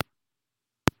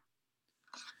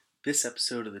This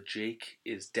episode of The Jake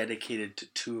is dedicated to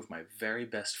two of my very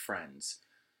best friends.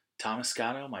 Thomas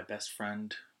Scotto, my best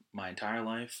friend my entire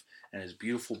life, and his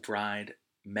beautiful bride,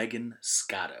 Megan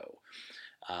Scotto.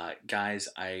 Guys,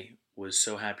 I was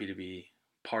so happy to be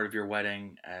part of your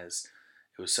wedding as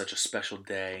it was such a special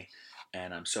day,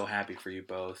 and I'm so happy for you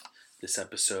both. This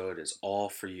episode is all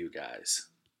for you guys.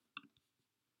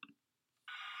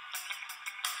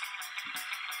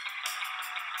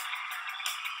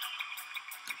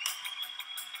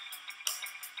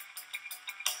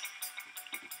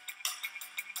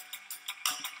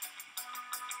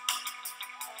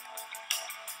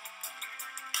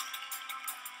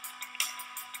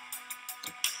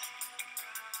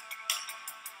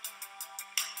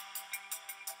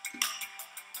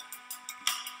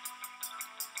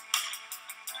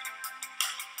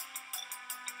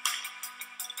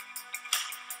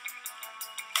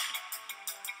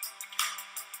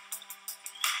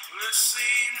 Well, it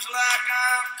seems like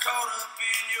I'm caught up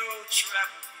in your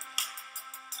trap again.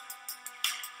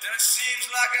 And it seems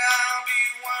like I'll be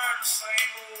wearing the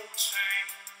same old chain.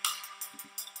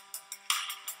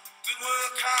 Good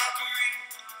will conquer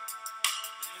evil,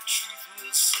 and the truth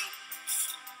will set me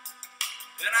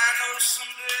free. And I know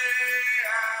someday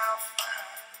I'll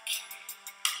find the key.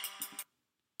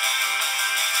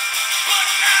 But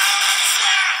now I'm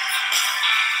trapped.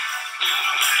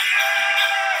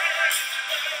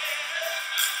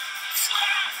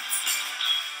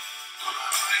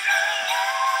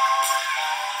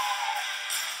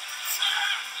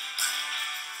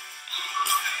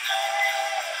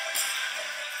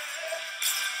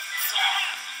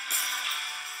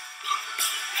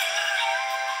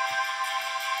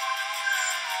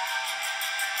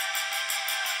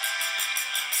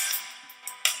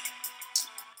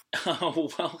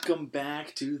 Welcome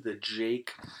back to the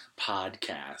Jake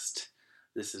podcast.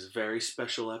 This is a very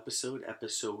special episode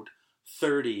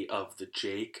 30 of the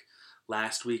Jake.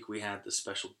 Last week we had the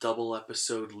special double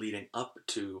episode leading up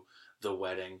to the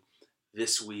wedding.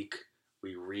 This week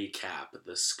we recap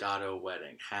the Scotto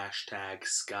wedding. Hashtag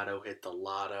Scotto hit the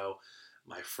lotto.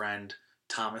 My friend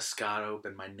Thomas Scotto,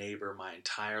 been my neighbor my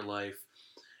entire life,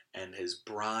 and his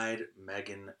bride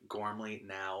Megan Gormley,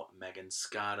 now Megan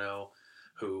Scotto,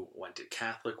 who went to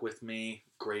Catholic with me.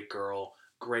 Great girl,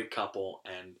 great couple,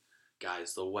 and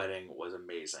guys, the wedding was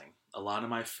amazing. A lot of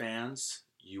my fans,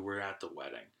 you were at the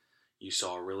wedding. You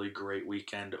saw a really great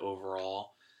weekend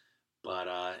overall, but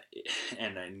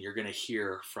and you're gonna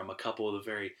hear from a couple of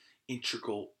the very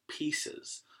integral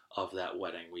pieces of that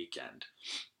wedding weekend.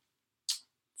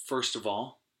 First of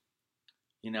all,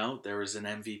 there was an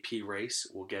MVP race.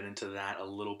 We'll get into that a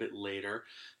little bit later.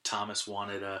 Thomas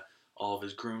wanted all of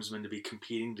his groomsmen to be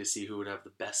competing to see who would have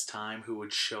the best time, who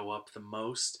would show up the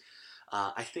most.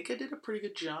 I think I did a pretty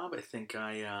good job. I think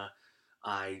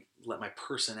I let my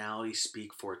personality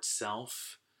speak for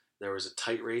itself. There was a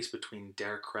tight race between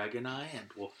Derek Craig and I, and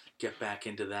we'll get back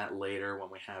into that later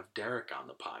when we have Derek on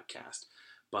the podcast.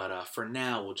 But for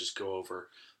now, we'll just go over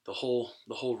the whole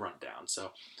rundown.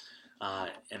 So.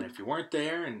 And if you weren't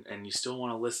there and you still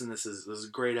want to listen, this is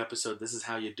a great episode. This is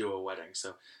how you do a wedding.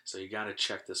 So you got to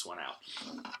check this one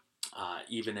out.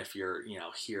 Even if you're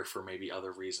here for maybe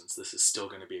other reasons, this is still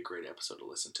going to be a great episode to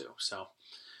listen to. So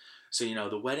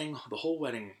the whole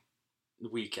wedding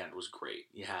weekend was great.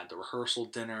 You had the rehearsal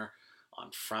dinner on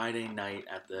Friday night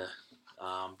at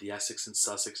the Essex and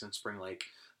Sussex in Spring Lake.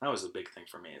 That was the big thing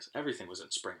for me. Is everything was in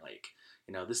Spring Lake.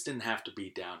 This didn't have to be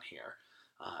down here.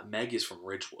 Meg is from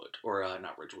Ridgewood, or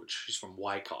not Ridgewood, she's from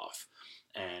Wyckoff,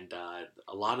 and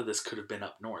a lot of this could have been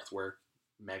up north where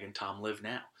Meg and Tom live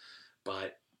now,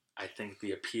 but I think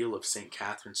the appeal of St.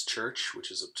 Catherine's Church,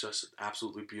 which is just an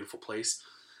absolutely beautiful place,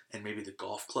 and maybe the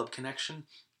golf club connection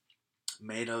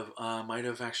might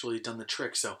have actually done the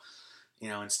trick. So,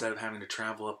 instead of having to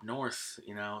travel up north,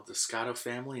 the Scotto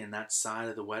family and that side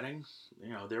of the wedding,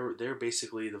 they're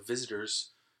basically the visitors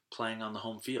playing on the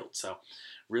home field. So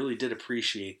really did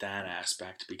appreciate that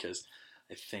aspect because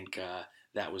I think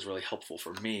that was really helpful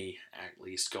for me, at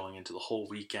least going into the whole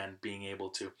weekend, being able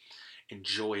to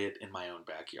enjoy it in my own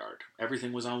backyard.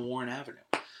 Everything was on Warren Avenue,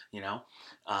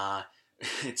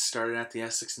 It started at the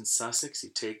Essex and Sussex. You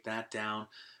take that down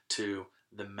to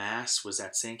the Mass was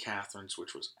at St. Catherine's,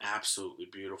 which was absolutely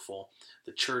beautiful.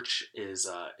 The church is,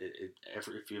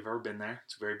 if you've ever been there,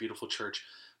 it's a very beautiful church,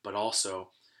 but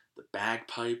also the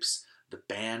bagpipes, the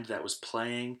band that was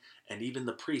playing, and even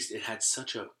the priest, it had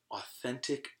such an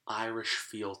authentic Irish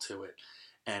feel to it.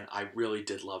 And I really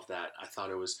did love that. I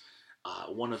thought it was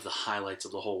one of the highlights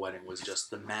of the whole wedding was just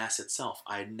the Mass itself.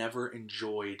 I had never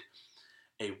enjoyed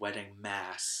a wedding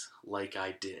Mass like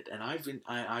I did. And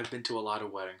I've been to a lot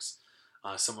of weddings.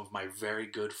 some of my very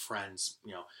good friends,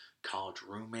 college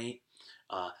roommate,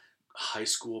 high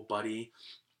school buddy,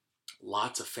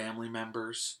 lots of family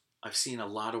members. I've seen a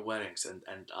lot of weddings, and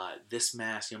this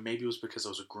mass, maybe it was because I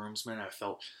was a groomsman. I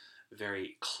felt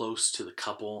very close to the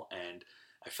couple, and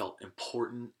I felt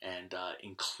important and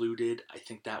included. I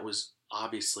think that was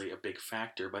obviously a big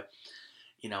factor, but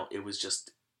it was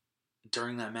just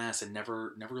during that mass, I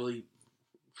never really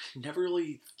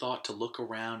thought to look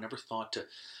around. Never thought to,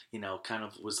 kind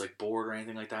of was like bored or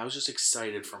anything like that. I was just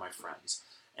excited for my friends,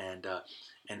 and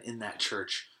in that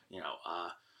church,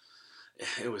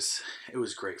 it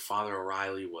was great. Father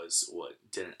O'Reilly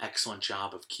did an excellent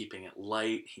job of keeping it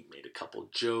light. He made a couple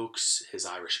jokes. His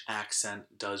Irish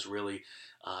accent does really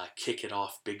kick it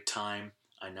off big time.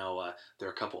 I know there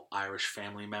are a couple Irish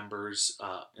family members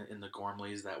in the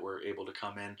Gormleys that were able to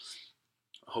come in.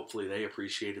 Hopefully they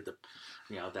appreciated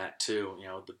that too.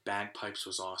 The bagpipes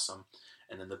was awesome,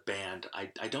 and then the band.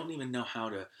 I don't even know how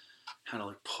to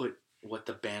like put what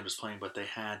the band was playing, but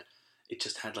it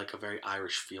just had like a very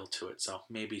Irish feel to it. So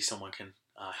maybe someone can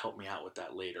help me out with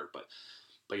that later.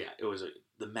 But yeah,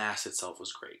 the mass itself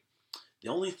was great. The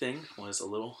only thing was a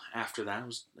little after that, it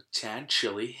was a tad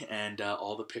chilly, and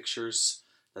all the pictures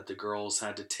that the girls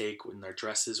had to take when their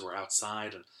dresses were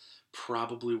outside, and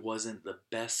probably wasn't the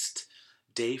best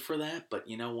day for that. But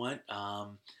you know what?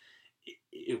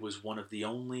 It was one of the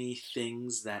only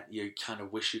things that you kind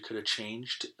of wish you could have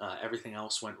changed. Everything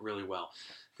else went really well.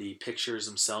 The pictures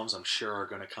themselves, I'm sure, are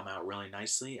going to come out really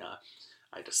nicely.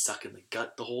 I had to suck in the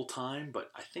gut the whole time,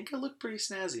 but I think I look pretty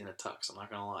snazzy in a tux. I'm not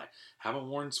going to lie. Haven't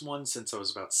worn one since I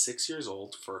was about 6 years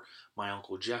old for my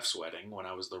Uncle Jeff's wedding when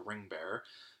I was the ring bearer.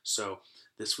 So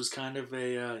this was kind of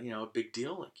a big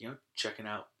deal, like checking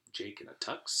out Jake in a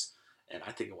tux, and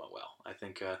I think it went well. I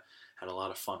think had a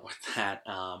lot of fun with that.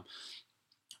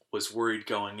 Was worried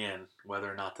going in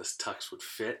whether or not this tux would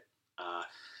fit.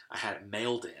 I had it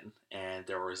mailed in, and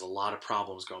there was a lot of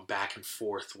problems going back and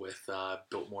forth with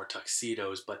Biltmore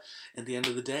tuxedos. But at the end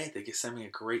of the day, they could send me a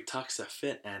great tux that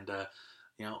fit, and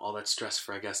all that stress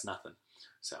for I guess nothing.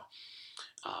 So,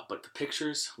 but the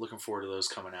pictures, looking forward to those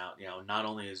coming out. Not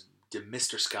only did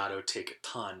Mr. Scotto take a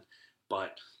ton,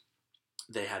 but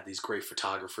they had these great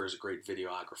photographers, a great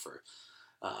videographer.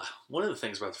 One of the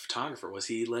things about the photographer was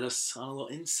he let us on a little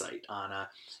insight on,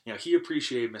 he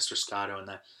appreciated Mr. Scotto and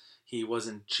that he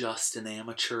wasn't just an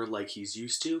amateur like he's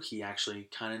used to. He actually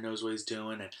kind of knows what he's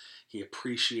doing, and he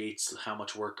appreciates how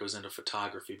much work goes into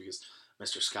photography because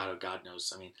Mr. Scotto, God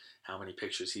knows, how many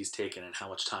pictures he's taken and how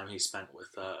much time he spent with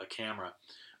a camera.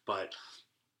 But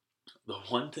the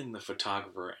one thing the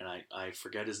photographer, and I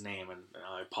forget his name, and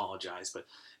I apologize, but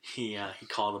he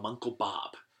called him Uncle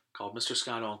Bob. Called Mr.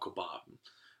 Scotto Uncle Bob. And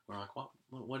we're like,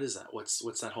 what is that? What's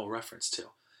that whole reference to?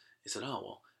 He said, oh,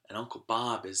 well, and Uncle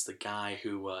Bob is the guy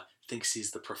who thinks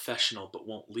he's the professional but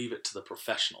won't leave it to the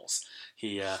professionals.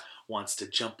 He wants to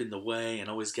jump in the way and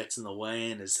always gets in the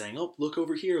way and is saying, oh, look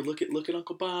over here, look at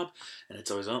Uncle Bob. And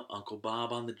it's always, oh, Uncle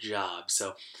Bob on the job.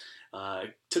 So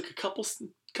took a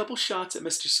couple shots at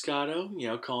Mr. Scotto,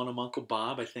 calling him Uncle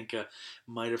Bob. I think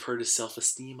might have hurt his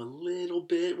self-esteem a little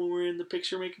bit when we were in the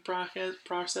picture-making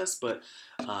process, but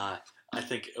I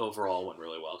think overall went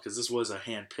really well because this was a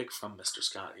hand pick from Mr.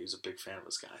 Scott. He was a big fan of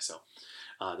this guy. So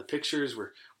the pictures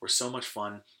were so much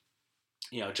fun,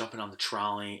 jumping on the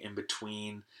trolley in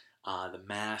between the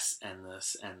mass and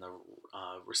the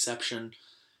reception.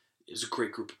 It was a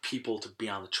great group of people to be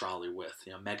on the trolley with.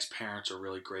 Meg's parents are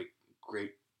really great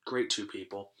two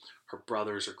people. Her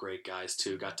brothers are great guys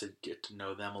too. Got to get to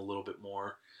know them a little bit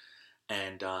more,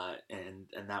 and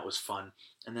that was fun.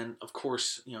 And then of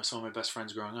course, some of my best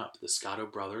friends growing up, the Scotto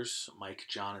brothers, Mike,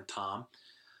 John, and Tom.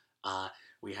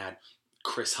 We had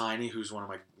Chris Heine, who's one of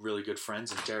my really good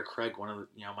friends, and Derek Craig, one of the,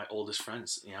 my oldest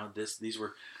friends. These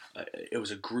were it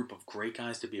was a group of great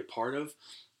guys to be a part of.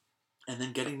 And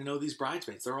then getting to know these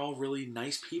bridesmaids, they're all really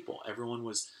nice people. Everyone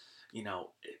was,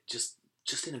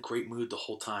 just in a great mood the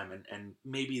whole time. And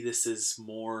maybe this is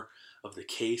more of the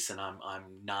case, and I'm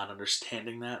not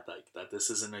understanding that, like that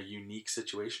this isn't a unique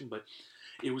situation, but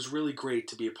it was really great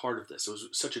to be a part of this. It was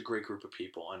such a great group of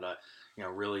people, and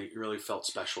really felt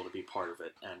special to be part of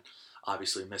it. And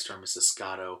obviously, Mr. and Mrs.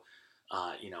 Scotto,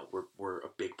 we're a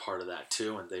big part of that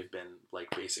too, and they've been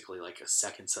basically like a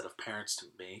second set of parents to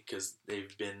me because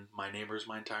they've been my neighbors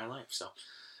my entire life. So,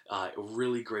 a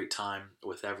really great time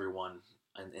with everyone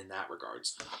in that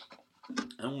regards.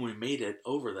 And when we made it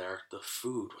over there, the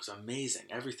food was amazing.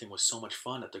 Everything was so much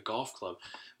fun at the golf club.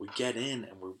 We get in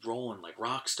and we're rolling like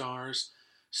rock stars.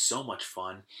 So much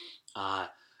fun.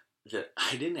 that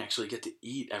I didn't actually get to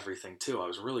eat everything too. I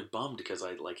was really bummed because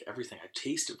I like everything I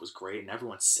tasted was great and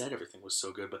everyone said everything was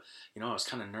so good. But I was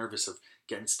kind of nervous of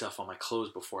getting stuff on my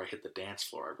clothes before I hit the dance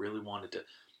floor. I really wanted to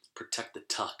protect the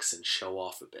tux and show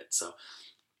off a bit. So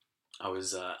I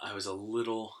was a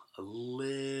little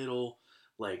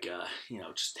like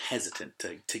just hesitant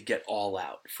to get all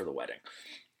out for the wedding.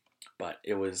 But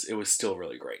it was still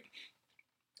really great.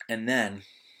 And then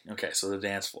okay, so the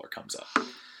dance floor comes up.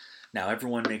 Now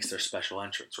everyone makes their special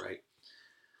entrance, right?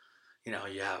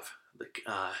 You have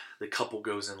the couple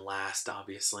goes in last,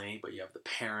 obviously, but you have the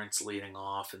parents leading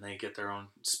off, and they get their own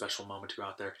special moment to go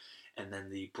out there, and then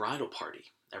the bridal party.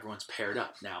 Everyone's paired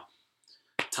up. Now,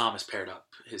 Thomas paired up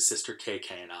his sister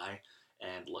KK and I,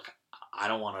 and look, I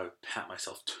don't want to pat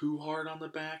myself too hard on the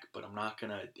back, but I'm not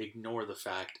gonna ignore the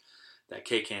fact that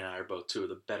KK and I are both two of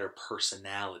the better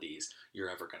personalities you're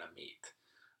ever gonna meet.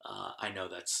 I know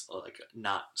that's like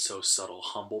not so subtle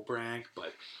humble brag,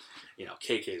 but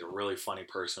KK is a really funny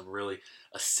person, really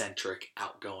eccentric,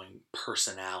 outgoing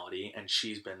personality, and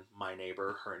she's been my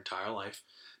neighbor her entire life.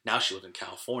 Now she lives in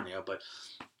California, but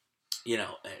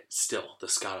still the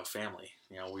Scotto family.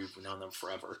 We've known them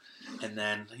forever. And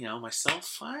then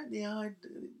myself,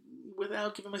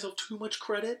 without giving myself too much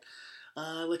credit,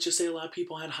 let's just say a lot of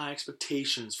people had high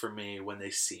expectations for me when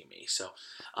they see me. So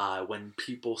when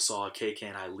people saw KK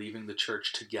and I leaving the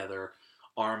church together,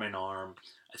 arm in arm,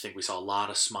 I think we saw a lot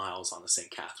of smiles on the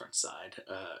St. Catharines side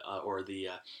or the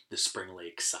Spring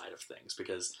Lake side of things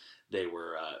because they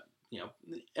were,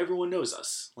 everyone knows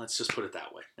us. Let's just put it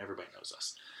that way. Everybody knows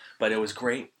us. But it was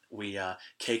great. We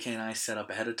KK and I set up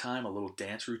ahead of time a little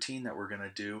dance routine that we're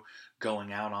gonna do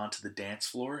going out onto the dance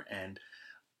floor, and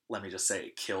let me just say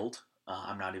it killed.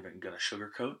 I'm not even gonna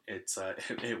sugarcoat.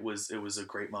 It was a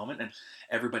great moment, and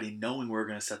everybody knowing we were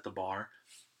gonna set the bar,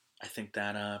 I think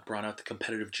that brought out the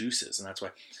competitive juices, and that's why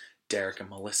Derek and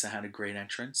Melissa had a great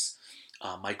entrance.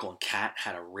 Michael and Kat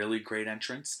had a really great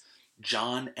entrance.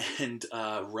 John and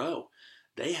Roe,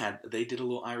 they did a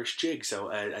little Irish jig,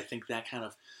 so I think that kind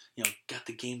of got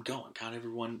the game going, got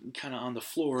everyone kind of on the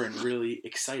floor and really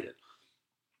excited.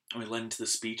 And we led into the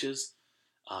speeches.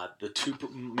 The two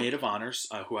maid of honors,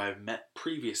 who I've met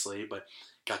previously but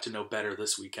got to know better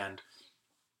this weekend,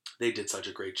 they did such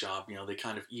a great job. They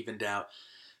kind of evened out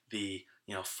the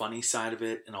funny side of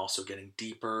it and also getting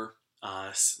deeper.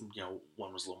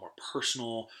 One was a little more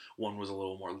personal, one was a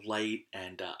little more light,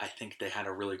 and I think they had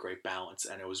a really great balance.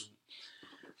 And it was,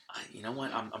 you know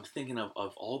what? I'm thinking of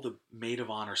all the maid of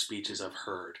honor speeches I've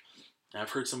heard. And I've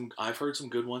heard some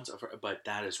good ones, but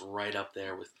that is right up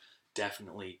there with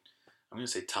definitely. I'm going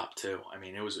to say top two. I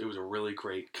mean, it was a really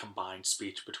great combined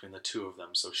speech between the two of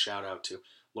them. So shout out to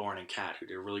Lauren and Kat, who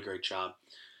did a really great job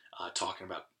talking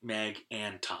about Meg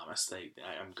and Thomas.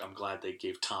 I'm glad they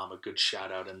gave Tom a good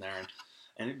shout out in there,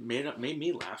 and it made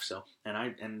me laugh. So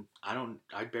I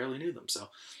barely knew them, so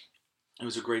it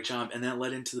was a great job. And that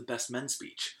led into the best men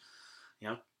speech.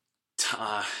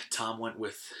 Tom went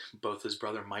with both his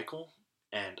brother Michael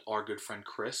and our good friend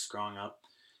Chris growing up,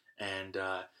 and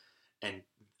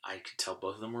I could tell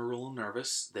both of them were a little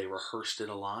nervous. They rehearsed it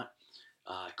a lot.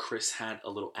 Chris had a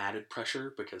little added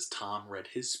pressure because Tom read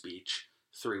his speech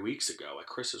 3 weeks ago at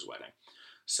Chris's wedding.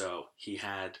 So he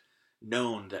had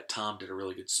known that Tom did a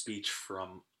really good speech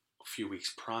from a few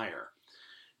weeks prior.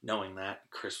 Knowing that,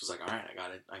 Chris was like, "All right,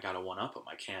 I got to one up him.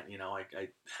 I can't,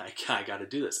 I got to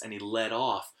do this." And he led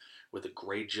off with a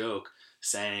great joke,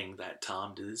 saying that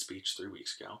Tom did his speech 3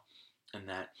 weeks ago, and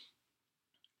that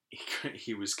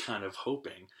he was kind of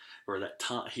hoping, or that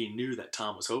he knew that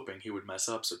Tom was hoping he would mess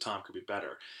up so Tom could be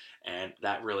better. And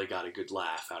that really got a good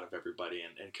laugh out of everybody.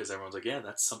 And because everyone's like, yeah,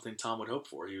 that's something Tom would hope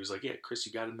for. He was like, yeah, Chris,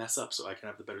 you got to mess up so I can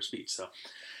have the better speech. So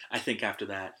I think after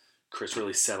that, Chris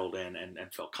really settled in and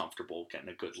felt comfortable getting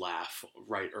a good laugh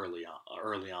right early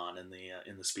on in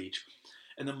the speech.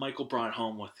 And then Michael brought it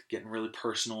home with getting really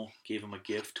personal, gave him a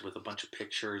gift with a bunch of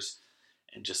pictures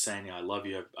and just saying, I love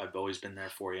you. I've always been there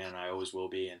for you and I always will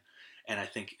be. And I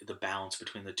think the balance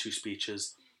between the two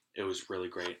speeches, it was really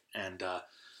great. And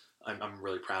I'm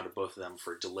really proud of both of them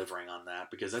for delivering on that,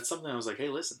 because that's something I was like, hey,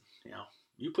 listen,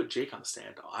 you put Jake on the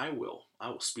stand, I will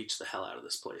speech the hell out of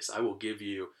this place. I will give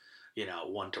you,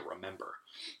 one to remember.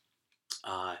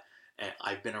 And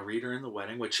I've been a reader in the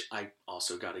wedding, which I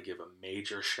also got to give a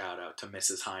major shout out to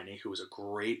Mrs. Heine, who was a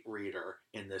great reader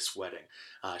in this wedding.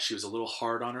 She was a little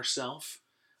hard on herself,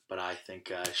 but I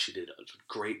think she did a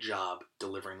great job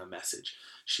delivering the message.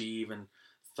 She even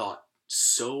thought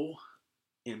so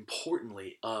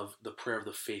importantly of the prayer of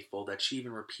the faithful that she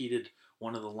even repeated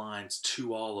one of the lines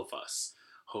to all of us,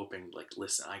 hoping, like,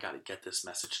 listen, I got to get this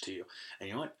message to you. And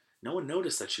you know what? no one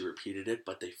noticed that she repeated it,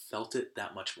 but they felt it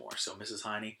that much more. So Mrs.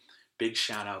 Heine, big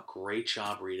shout out, great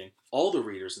job reading. All the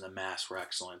readers in the Mass were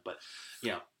excellent, but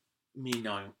me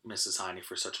knowing Mrs. Heine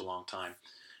for such a long time,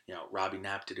 Robbie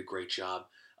Knapp did a great job.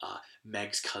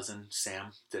 Meg's cousin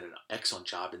Sam did an excellent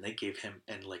job, and they gave him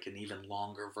an even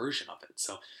longer version of it.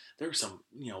 So there were some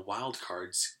wild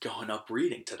cards going up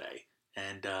reading today,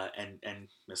 and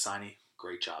Miss Heine,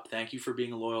 great job. Thank you for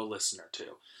being a loyal listener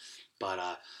too.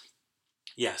 But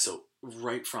so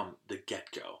right from the get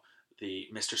go, the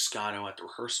Mr. Scotto at the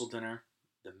rehearsal dinner,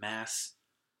 the Mass,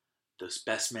 the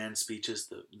best man speeches,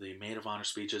 the maid of honor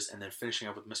speeches, and then finishing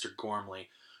up with Mr. Gormley,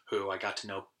 who I got to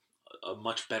know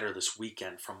much better this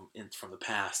weekend from the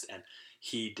past, and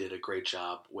he did a great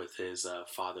job with his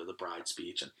father the bride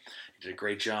speech, and he did a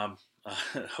great job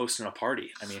hosting a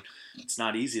party. I mean, it's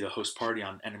not easy to host party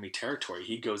on enemy territory.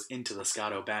 He goes into the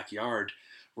Scotto backyard,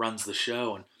 runs the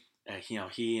show, and he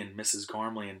and Mrs.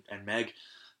 Gormley and Meg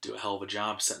do a hell of a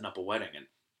job setting up a wedding,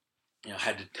 and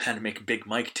had to make Big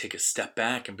Mike take a step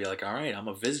back and be like, all right, I'm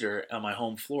a visitor on my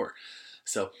home floor.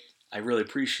 So I really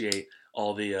appreciate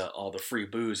all the free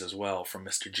booze as well from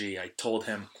Mr. G. I told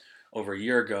him over a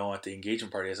year ago at the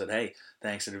engagement party, I said, hey,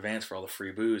 thanks in advance for all the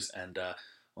free booze, and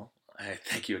I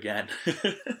thank you again.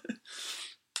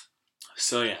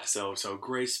 So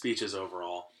great speeches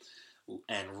overall.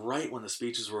 And right when the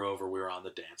speeches were over, we were on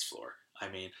the dance floor. I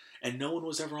mean, and no one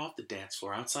was ever off the dance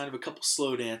floor outside of a couple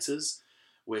slow dances,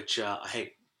 which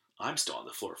I'm still on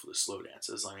the floor for the slow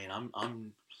dances. I mean,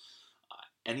 I'm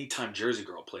anytime Jersey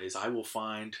Girl plays, I will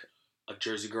find a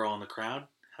Jersey Girl in the crowd,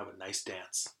 have a nice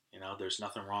dance. There's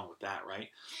nothing wrong with that, right?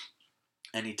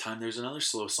 Anytime there's another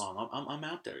slow song, I'm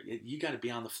out there. You got to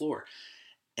be on the floor,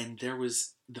 and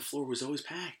the floor was always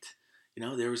packed.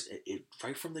 There was it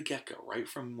right from the get go, right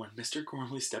from when Mr.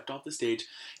 Gormley stepped off the stage.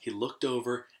 He looked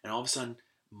over, and all of a sudden,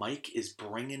 Mike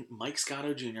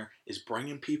Scotto Jr. is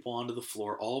bringing people onto the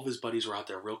floor. All of his buddies were out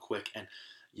there real quick, and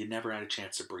you never had a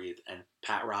chance to breathe. And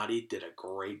Pat Roddy did a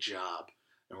great job.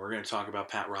 And we're going to talk about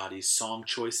Pat Roddy's song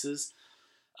choices,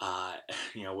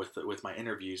 with my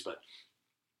interviews. But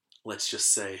let's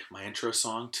just say my intro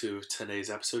song to today's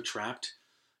episode, Trapped,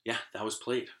 that was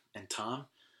played. And Tom,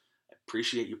 I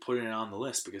appreciate you putting it on the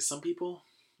list, because some people,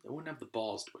 they wouldn't have the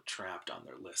balls to put Trapped on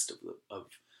their list of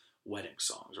wedding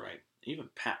songs, right?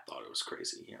 Even Pat thought it was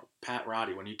crazy. Pat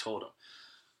Roddy, when you told him,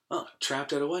 oh,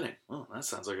 Trapped at a wedding. Oh, that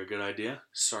sounds like a good idea.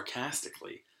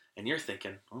 Sarcastically. And you're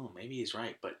thinking, oh, maybe he's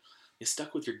right. But you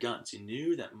stuck with your guns. You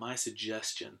knew that my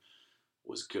suggestion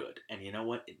was good. And you know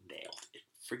what? It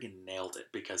friggin' nailed it.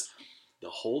 Because the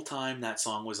whole time that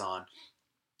song was on,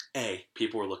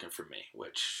 people were looking for me.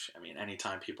 Which, I mean,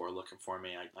 anytime people are looking for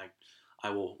me, I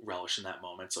will relish in that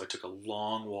moment. So I took a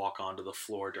long walk onto the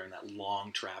floor during that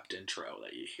long Trapped intro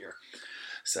that you hear.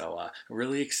 So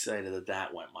really excited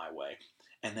that went my way.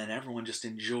 And then everyone just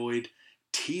enjoyed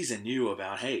teasing you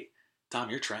about, hey, Tom,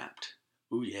 you're trapped.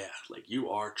 Ooh, yeah, you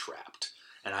are trapped.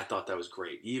 And I thought that was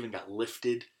great. You even got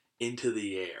lifted into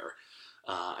the air.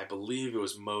 I believe it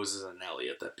was Moses and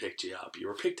Elliot that picked you up. You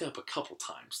were picked up a couple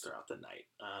times throughout the night.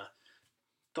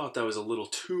 Thought that was a little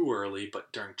too early,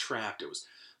 but during Trapped, it was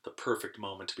the perfect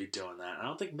moment to be doing that. And I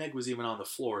don't think Meg was even on the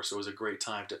floor, so it was a great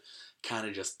time to kind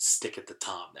of just stick it to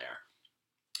Tom there.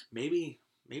 Maybe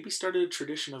started a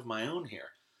tradition of my own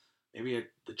here. Maybe at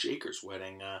the Jakers'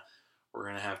 wedding, we're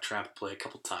going to have Trapped play a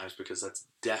couple times, because that's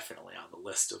definitely on the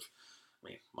list of,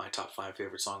 my top 5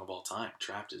 favorite song of all time.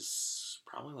 Trapped is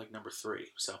probably number 3.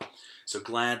 So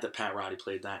glad that Pat Roddy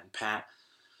played that. And Pat,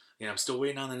 I'm still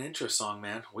waiting on an intro song,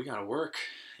 man. We got to work.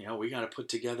 We got to put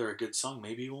together a good song.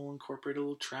 Maybe we'll incorporate a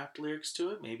little Trapped lyrics to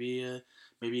it. Maybe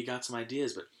you got some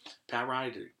ideas. But Pat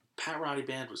Roddy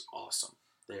Band was awesome.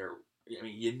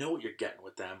 You know what you're getting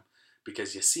with them,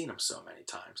 because you've seen them so many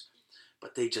times.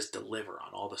 But they just deliver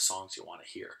on all the songs you want to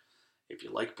hear. If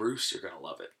you like Bruce, you're going to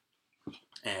love it.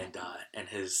 And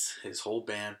his whole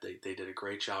band, they did a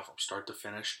great job from start to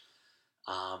finish.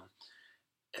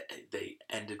 They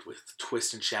ended with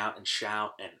Twist and Shout, and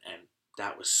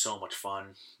that was so much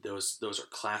fun. Those are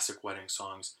classic wedding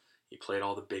songs. He played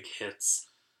all the big hits,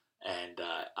 and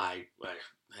I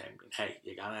mean, hey,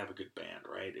 you gotta have a good band,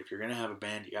 right? If you're gonna have a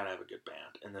band, you gotta have a good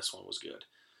band, and this one was good.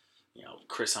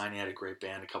 Chris Heine had a great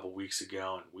band a couple weeks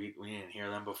ago, and we didn't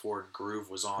hear them before. Groove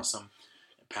was awesome.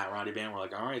 And Pat Roddy Band were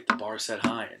like, all right, the bar set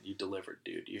high, and you delivered,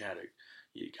 dude. You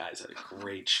guys had a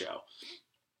great show.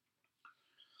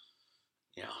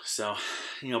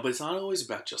 But it's not always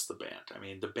about just the band. I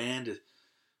mean, the band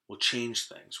will change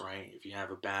things, right? If you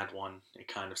have a bad one, it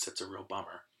kind of sets a real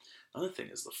bummer. Another thing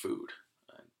is the food.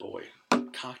 Boy,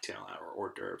 cocktail hour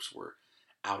hors d'oeuvres were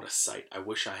out of sight. I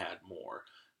wish I had more.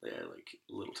 They had like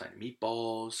little tiny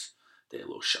meatballs. They had a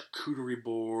little charcuterie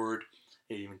board.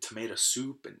 They had even tomato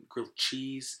soup and grilled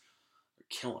cheese. They're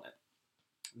killing it.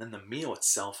 And then the meal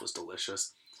itself was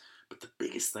delicious. But the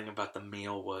biggest thing about the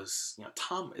meal was,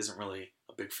 Tom isn't really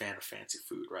a big fan of fancy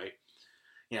food, right?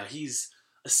 He's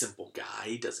a simple guy.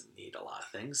 He doesn't need a lot of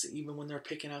things. Even when they're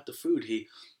picking out the food,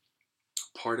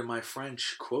 pardon my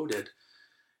French, quoted,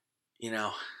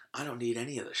 I don't need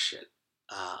any of this shit.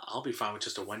 I'll be fine with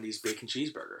just a Wendy's bacon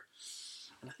cheeseburger.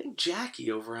 And I think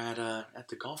Jackie over at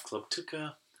the golf club took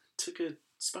a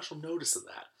special notice of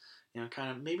that.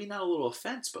 Kind of maybe not a little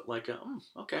offense, but like,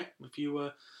 okay, if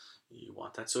you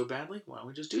want that so badly, why don't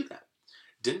we just do that?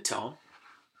 Didn't tell him.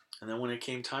 And then when it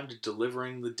came time to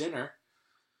delivering the dinner,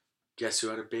 guess who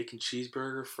had a bacon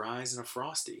cheeseburger, fries, and a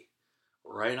Frosty?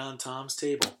 Right on Tom's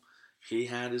table. He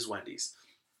had his Wendy's.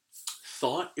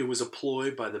 Thought it was a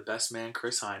ploy by the best man,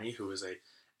 Chris Heine, who is a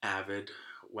avid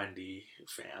Wendy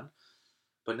fan.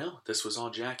 But no, this was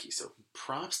all Jackie. So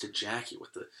props to Jackie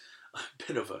with a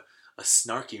bit of a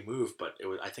snarky move, but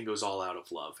I think it was all out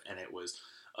of love, and it was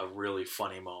a really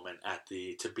funny moment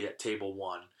to be at table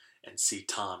one and see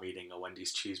Tom eating a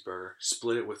Wendy's cheeseburger,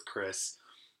 split it with Chris,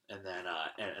 and then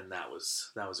and that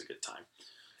was a good time.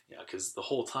 Because the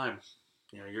whole time,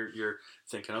 you're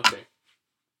thinking, okay,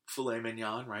 filet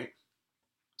mignon, right?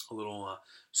 A little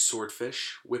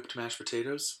swordfish, whipped mashed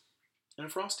potatoes, and a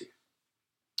Frosty.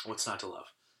 What's not to love?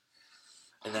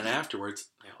 And then afterwards,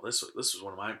 this was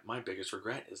one of my biggest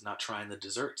regret is not trying the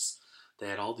desserts. They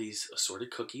had all these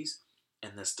assorted cookies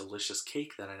and this delicious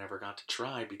cake that I never got to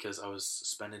try because I was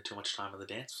spending too much time on the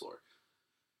dance floor.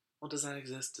 Well, does that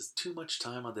exist? Does too much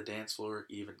time on the dance floor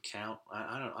even count?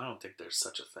 I don't think there's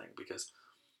such a thing because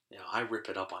I rip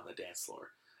it up on the dance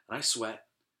floor and I sweat.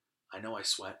 I know I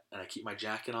sweat and I keep my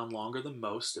jacket on longer than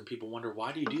most, and people wonder,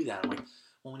 why do you do that? I'm like,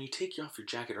 well, when you take off your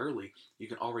jacket early, you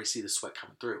can already see the sweat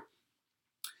coming through.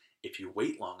 If you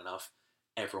wait long enough,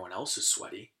 everyone else is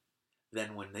sweaty.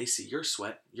 Then when they see your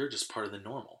sweat, you're just part of the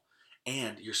normal.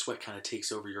 And your sweat kind of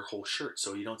takes over your whole shirt,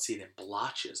 so you don't see it in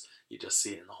blotches. You just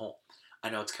see it in the hole. I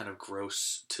know it's kind of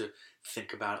gross to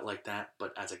think about it like that,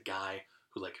 but as a guy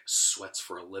who sweats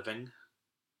for a living,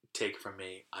 take it from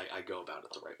me, I go about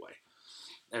it the right way.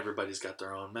 Everybody's got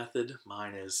their own method.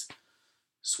 Mine is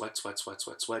sweat, sweat, sweat,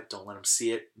 sweat, sweat. Don't let them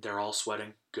see it. They're all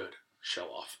sweating. Good. Show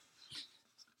off.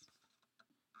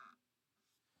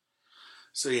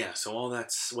 So all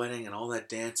that sweating and all that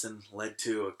dancing led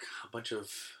to a bunch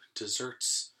of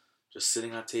desserts just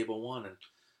sitting on table one. And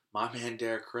my man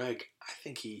Derek Craig, I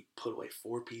think he put away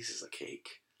 4 pieces of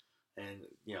cake. And,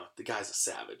 the guy's a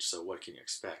savage, so what can you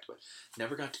expect? But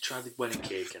never got to try the wedding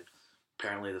cake. And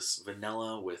apparently this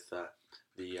vanilla with the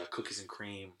cookies and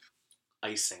cream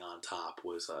icing on top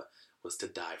was to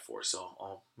die for. So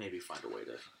I'll maybe find a way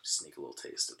to sneak a little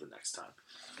taste of the next time.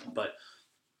 But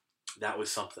that was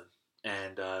something.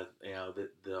 And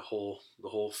the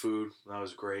whole food, that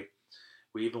was great.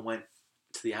 We even went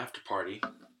to the after party.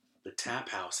 The tap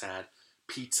house had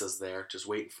pizzas there just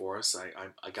waiting for us.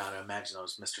 I gotta imagine that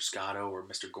was Mr. Scotto or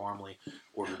Mr. Gormley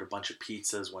ordered a bunch of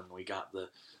pizzas when we got the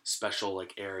special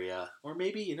area. Or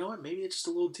maybe, maybe it's just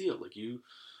a little deal.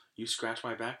 You scratch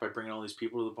my back by bringing all these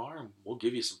people to the bar and we'll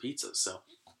give you some pizzas. So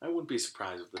I wouldn't be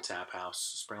surprised if the tap house,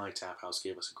 Spring Lake Tap House,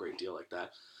 gave us a great deal like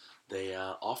that. They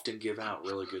often give out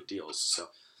really good deals, so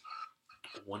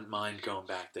I wouldn't mind going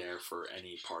back there for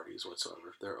any parties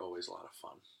whatsoever. They're always a lot of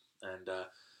fun. And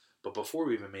but before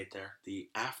we even made there,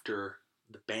 after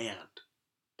the band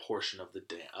portion of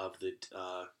the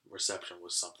reception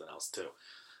was something else too.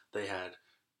 They had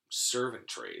serving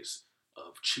trays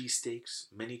of cheesesteaks,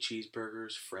 mini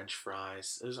cheeseburgers, French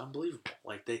fries. It was unbelievable.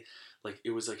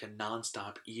 It was like a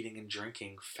nonstop eating and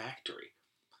drinking factory.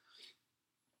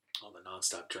 Oh, the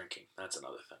nonstop drinking. That's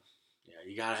another thing.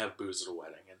 You gotta have booze at a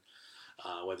wedding,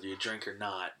 and whether you drink or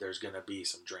not, there's gonna be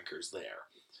some drinkers there.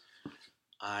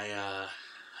 I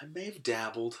may have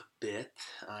dabbled a bit.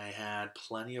 I had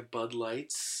plenty of Bud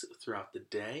Lights throughout the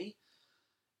day,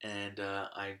 and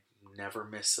I never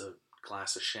miss a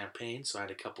glass of champagne, so I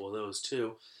had a couple of those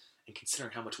too. And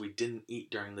considering how much we didn't eat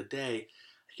during the day,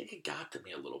 I think it got to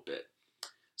me a little bit.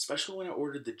 Especially when I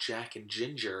ordered the Jack and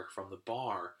Ginger from the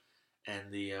bar,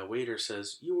 and the waiter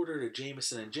says, "You ordered a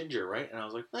Jameson and Ginger, right?" And I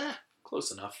was like,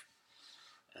 close enough.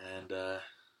 And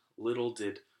little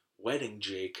did Wedding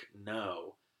Jake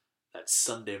know that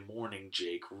Sunday morning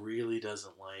Jake really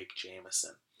doesn't like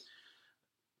Jameson.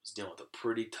 I was dealing with a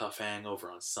pretty tough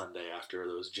hangover on Sunday after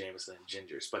those Jameson and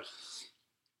Gingers. But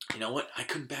you know what? I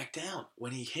couldn't back down.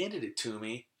 When he handed it to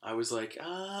me, I was like,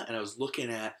 and I was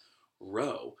looking at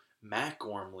Ro, Matt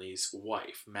Gormley's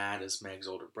wife. Matt is Meg's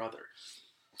older brother.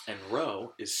 And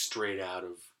Ro is straight out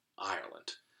of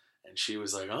Ireland. And she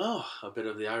was like, "Oh, a bit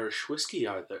of the Irish whiskey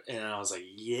out there." And I was like,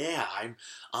 "Yeah,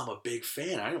 I'm a big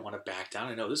fan. I didn't want to back down.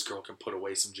 I know this girl can put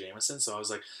away some Jameson." So I was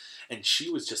like, and she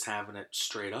was just having it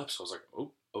straight up. So I was like,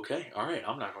 "Oh, okay, all right.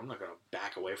 I'm not going to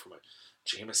back away from a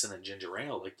Jameson and ginger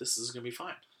ale. Like, this is going to be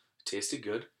fine." It tasted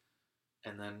good.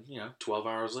 And then, 12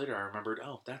 hours later, I remembered,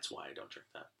 oh, that's why I don't drink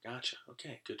that. Gotcha.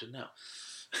 Okay, good to know.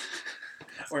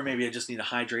 Or maybe I just need to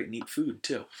hydrate and eat food,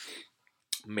 too.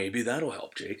 Maybe that'll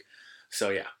help, Jake.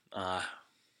 So, yeah,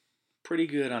 pretty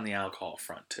good on the alcohol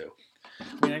front, too.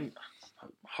 I mean,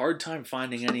 hard time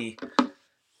finding any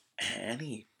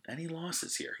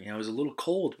losses here. It was a little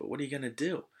cold, but what are you going to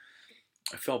do?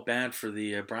 I felt bad for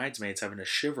the bridesmaids having to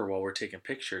shiver while we're taking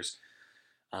pictures.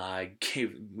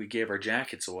 We gave our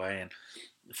jackets away and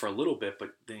for a little bit,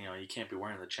 but you can't be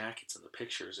wearing the jackets in the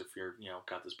pictures if you're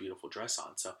got this beautiful dress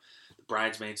on. So the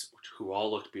bridesmaids, who all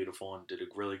looked beautiful and did a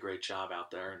really great job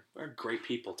out there, and they're great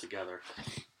people together.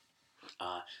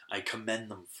 I commend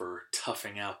them for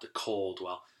toughing out the cold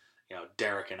while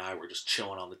Derek and I were just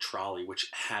chilling on the trolley,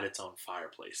 which had its own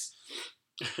fireplace.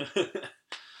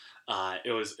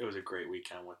 It was a great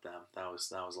weekend with them. That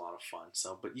was a lot of fun.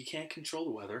 So, but you can't control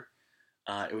the weather.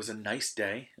 It was a nice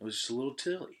day. It was just a little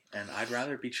chilly, and I'd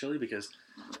rather it be chilly because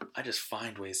I just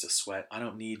find ways to sweat. I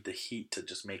don't need the heat to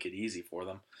just make it easy for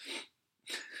them.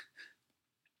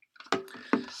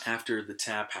 After the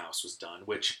tap house was done,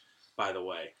 which, by the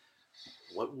way,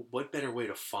 what better way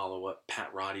to follow up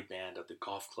Pat Roddy Band at the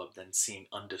golf club than seeing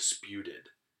Undisputed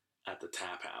at the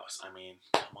tap house? I mean,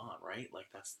 come on, right? Like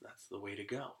that's the way to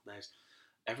go.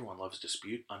 Everyone loves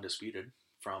Undisputed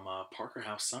from Parker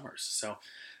House Summers. So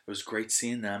it was great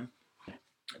seeing them.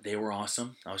 They were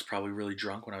awesome. I was probably really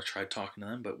drunk when I tried talking to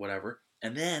them, but whatever.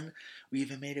 And then we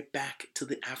even made it back to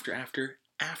the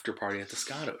after party at the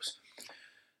Scottos,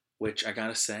 which I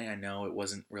gotta say, I know I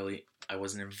wasn't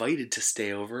invited to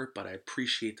stay over, but I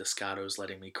appreciate the Scottos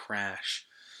letting me crash.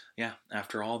 Yeah,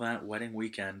 after all that wedding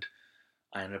weekend,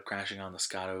 I ended up crashing on the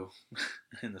Scotto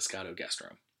in the Scotto guest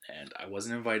room. And I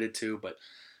wasn't invited to, but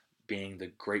being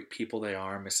the great people they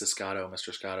are, Mrs. Scotto,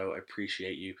 Mr. Scotto, I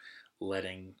appreciate you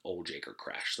letting old Jaker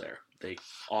crash there. They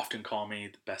often call me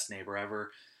the best neighbor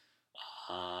ever.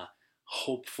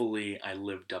 Hopefully I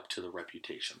lived up to the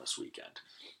reputation this weekend.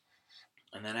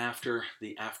 And then after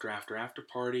the after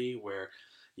party, where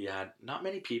you had not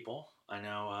many people, I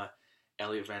know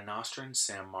Elliot Van Nostrand,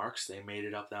 Sam Marks, they made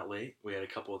it up that late. We had a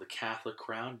couple of the Catholic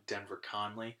crowd, Denver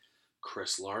Conley,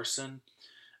 Chris Larson.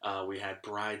 We had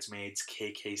bridesmaids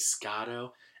KK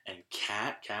Scotto and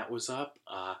Kat. Kat was up.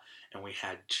 And we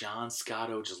had John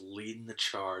Scotto just leading the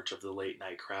charge of the late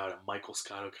night crowd, and Michael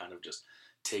Scotto kind of just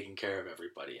taking care of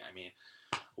everybody. I mean,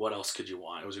 what else could you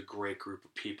want? It was a great group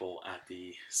of people at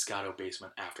the Scotto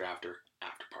basement after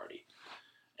party.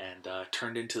 And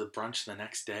turned into the brunch the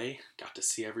next day. Got to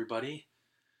see everybody.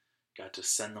 Got to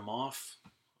send them off.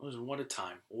 What a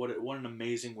time. What an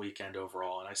amazing weekend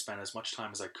overall. And I spent as much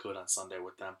time as I could on Sunday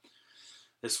with them.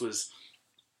 This was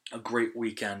a great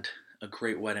weekend. A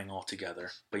great wedding altogether.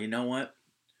 But you know what?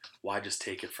 Why just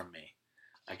take it from me?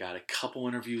 I got a couple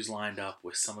interviews lined up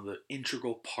with some of the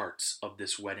integral parts of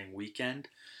this wedding weekend.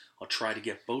 I'll try to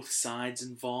get both sides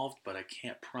involved, but I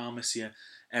can't promise you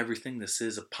everything. This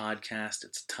is a podcast.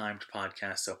 It's a timed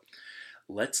podcast. So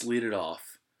let's lead it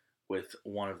off with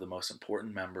one of the most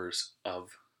important members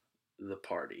of the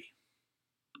party.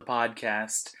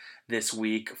 Podcast this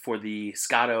week for the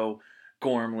Scotto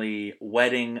Gormley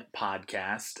wedding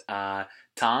podcast.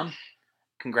 Tom,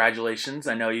 congratulations.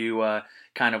 I know you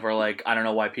kind of are like, I don't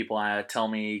know why people tell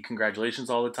me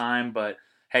congratulations all the time, but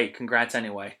hey, congrats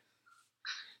anyway.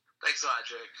 Thanks a lot,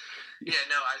 Jake. Yeah,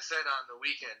 no, I said on the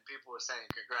weekend, people were saying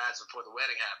congrats before the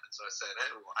wedding happened, so I said,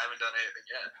 hey, well, I haven't done anything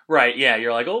yet. Right, yeah,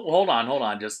 you're like, oh, hold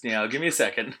on, just, give me a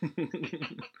second.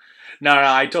 No,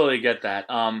 I totally get that.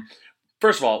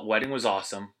 First of all, wedding was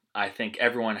awesome. I think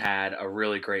everyone had a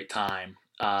really great time.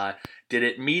 Did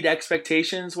it meet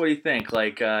expectations? What do you think?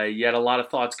 Like, you had a lot of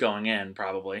thoughts going in,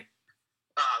 probably.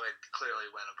 It clearly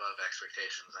went above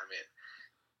expectations. I mean,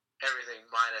 everything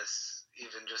minus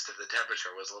even just if the temperature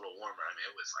was a little warmer. I mean,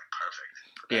 it was, like, perfect.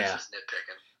 But that's just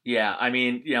nitpicking. Yeah, I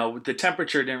mean, the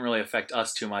temperature didn't really affect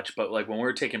us too much, but, like, when we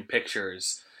were taking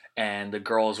pictures and the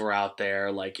girls were out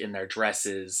there, like, in their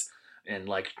dresses and,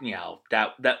 like,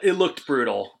 that it looked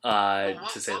brutal, to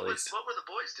say the least. What were the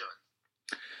boys doing?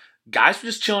 Guys were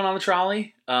just chilling on the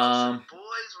trolley. So the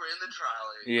boys were in the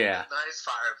trolley. Yeah. With a nice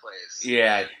fireplace.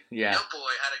 Yeah. No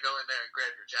boy had to go in there and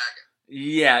grab your jacket.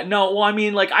 Yeah, no, well, I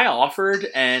mean, like, I offered,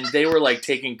 and they were, like,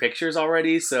 taking pictures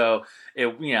already, so,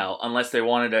 unless they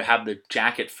wanted to have the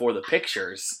jacket for the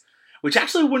pictures, which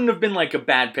actually wouldn't have been like a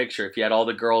bad picture if you had all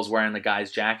the girls wearing the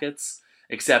guys' jackets,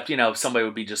 except, somebody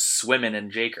would be just swimming in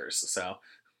Jakers, so.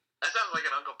 That sounds like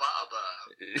an Uncle Bob.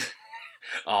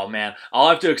 Oh, man. I'll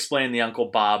have to explain the Uncle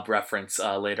Bob reference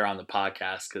later on the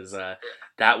podcast, because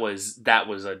that was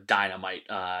a dynamite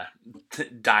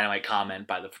comment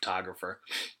by the photographer.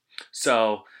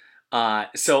 So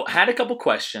had a couple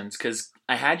questions, because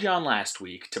I had you on last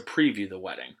week to preview the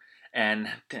wedding, and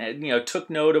took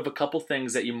note of a couple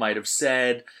things that you might have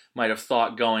said, might have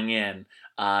thought going in.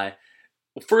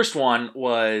 First one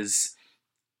was,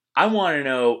 I want to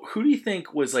know, who do you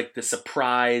think was like the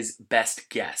surprise best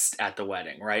guest at the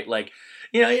wedding, right? Like,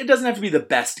 it doesn't have to be the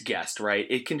best guest, right?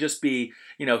 It can just be,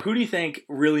 who do you think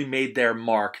really made their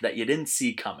mark that you didn't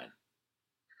see coming?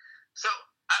 So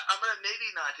I'm gonna maybe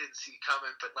not didn't see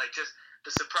coming, but like just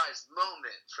the surprise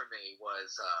moment for me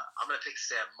was I'm gonna pick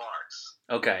Sam Marks.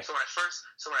 Okay. So when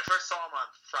I first saw him on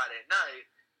Friday night,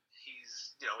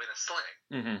 he's in a sling.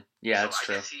 Mm-hmm. Yeah, that's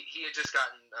true. I guess he had just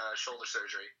gotten shoulder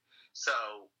surgery.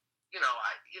 So you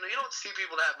don't see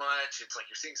people that much. It's like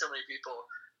you're seeing so many people.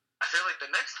 I feel like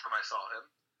the next time I saw him,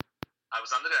 I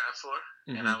was on the dance floor,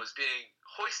 and I was being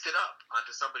hoisted up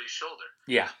onto somebody's shoulder.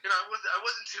 Yeah. I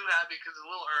wasn't too happy because it's a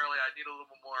little early. I need a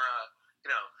little more,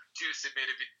 juice in me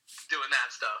to be doing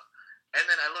that stuff. And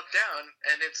then I look down,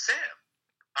 and it's Sam.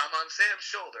 I'm on Sam's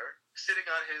shoulder, sitting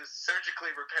on his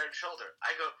surgically repaired shoulder.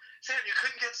 I go, Sam, you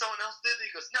couldn't get someone else, did you?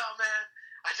 He goes, no, man.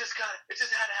 It just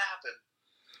had to happen.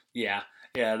 Yeah,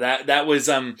 that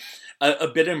was a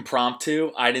bit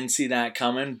impromptu. I didn't see that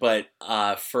coming, but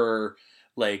for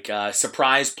like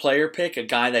surprise player pick, a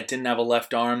guy that didn't have a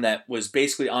left arm, that was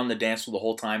basically on the dance floor the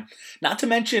whole time. Not to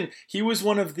mention, he was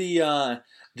one of the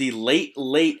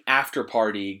late after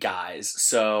party guys.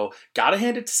 So gotta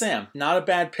hand it to Sam. Not a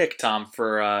bad pick, Tom,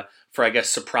 for I guess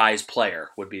surprise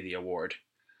player would be the award.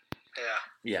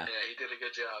 Yeah, he did a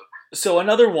good job. So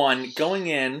another one going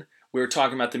in. We were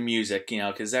talking about the music,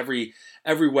 because every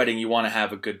wedding you want to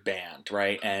have a good band,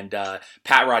 right? And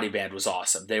Pat Roddy Band was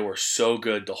awesome. They were so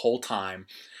good the whole time.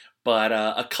 But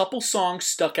a couple songs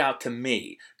stuck out to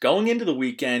me. Going into the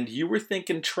weekend, you were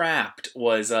thinking Trapped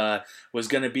was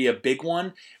going to be a big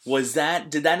one. Did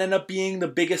that end up being the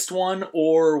biggest one,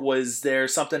 or was there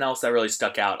something else that really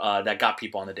stuck out that got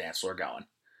people on the dance floor going?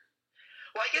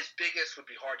 Well, I guess biggest would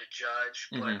be hard to judge,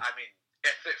 but I mean,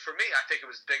 for me, I think it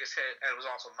was the biggest hit, and it was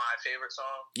also my favorite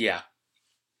song. Yeah.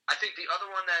 I think the other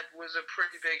one that was a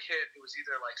pretty big hit, it was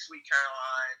either like Sweet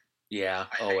Caroline. Yeah,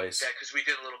 always. Because we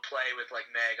did a little play with like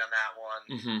Meg on that one.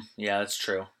 Mm-hmm. Yeah, that's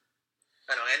true.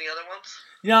 I don't know, any other ones?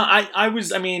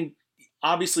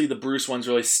 Obviously the Bruce ones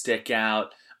really stick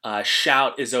out.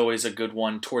 Shout is always a good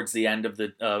one towards the end of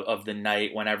the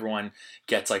night, when everyone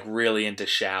gets like really into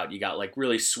Shout. You got like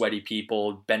really sweaty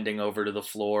people bending over to the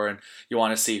floor, and you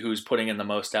want to see who's putting in the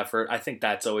most effort. I think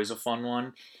that's always a fun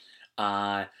one.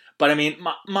 But I mean,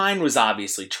 mine was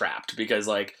obviously Trapped, because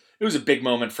like it was a big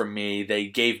moment for me. They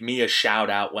gave me a shout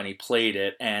out when he played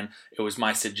it, and it was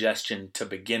my suggestion to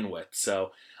begin with.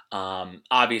 So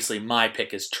obviously my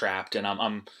pick is Trapped, and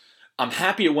I'm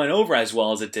happy it went over as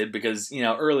well as it did, because,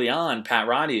 early on, Pat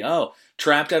Roddy,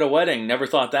 Trapped at a wedding, never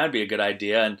thought that'd be a good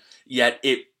idea, and yet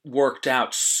it worked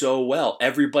out so well.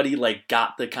 Everybody, like,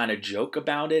 got the kind of joke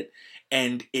about it,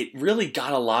 and it really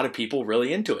got a lot of people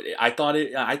really into it. I thought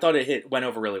it went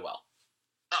over really well.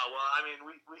 Oh, well, I mean,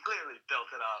 we clearly built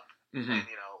it up, and,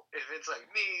 if it's like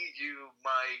me, you,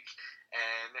 Mike,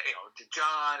 and,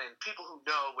 John, and people who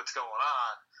know what's going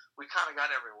on, we kind of got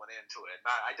everyone into it.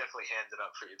 I definitely handed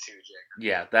up for you too, Jake.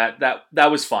 Yeah,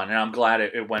 that was fun, and I'm glad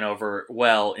it went over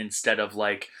well instead of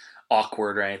like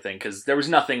awkward or anything, because there was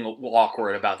nothing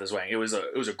awkward about this wedding. It was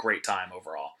a great time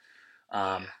overall.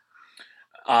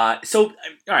 So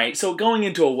all right, so going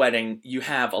into a wedding, you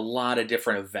have a lot of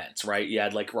different events, right? You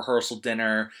had like rehearsal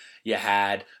dinner, you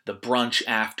had the brunch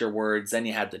afterwards, then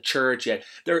you had the church.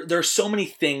 There's so many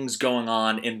things going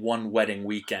on in one wedding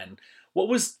weekend. What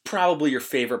was probably your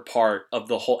favorite part of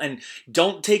the whole? And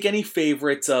don't take any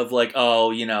favorites of like,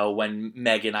 when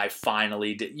Meg and I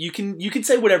finally did. You can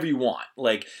say whatever you want.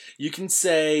 Like, you can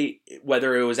say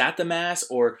whether it was at the mass,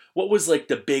 or what was like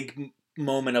the big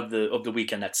moment of the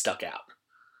weekend that stuck out.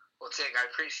 Well, Jake, I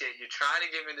appreciate you trying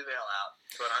to give me the bailout,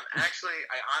 but I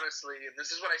honestly, and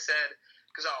this is what I said,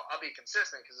 because I'll be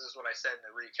consistent, because this is what I said in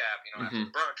the recap, after the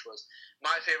brunch, was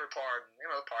my favorite part, and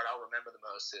the part I'll remember the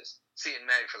most is seeing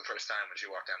Meg for the first time when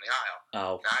she walked down the aisle.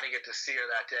 Oh. Now, I didn't get to see her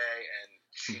that day, and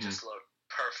she just looked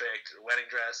perfect, her wedding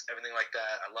dress, everything like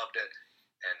that. I loved it.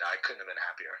 and I couldn't have been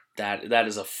happier. That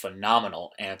is a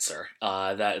phenomenal answer.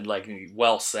 That like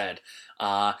well said.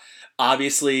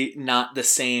 Obviously not the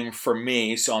same for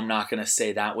me, so I'm not going to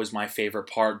say that was my favorite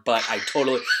part. But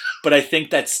I think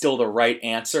that's still the right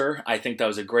answer. I think that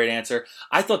was a great answer.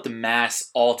 I thought the mass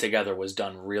altogether was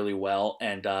done really well,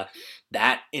 and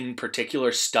that in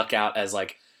particular stuck out as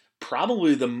like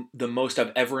probably the most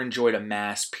I've ever enjoyed a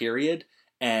mass. Period.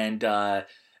 And I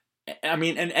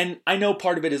mean, and I know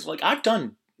part of it is like I've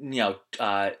done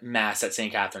mass at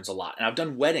St. Catherine's a lot, and I've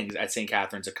done weddings at St.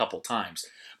 Catherine's a couple times.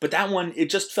 But that one, it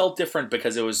just felt different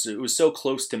because it was so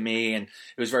close to me, and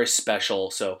it was very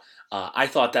special. So I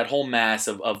thought that whole mass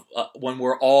of when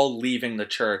we're all leaving the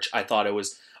church, I thought it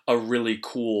was a really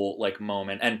cool like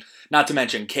moment. And not to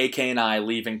mention KK and I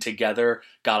leaving together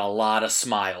got a lot of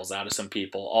smiles out of some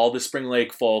people. All the Spring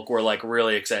Lake folk were like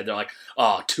really excited. They're like,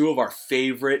 "Oh, two of our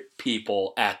favorite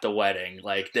people at the wedding."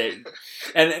 Like they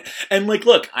and like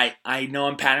look, I know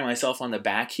I'm patting myself on the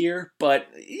back here, but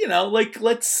like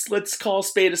let's call a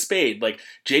spade. Like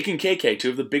Jake and KK, two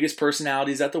of the biggest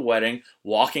personalities at the wedding,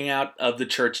 walking out of the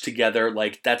church together,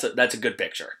 like that's a good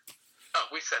picture. Oh,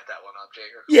 we set that one up,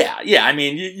 Jacob. Yeah. I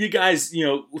mean, you guys,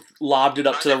 lobbed it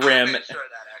up to the rim. I made sure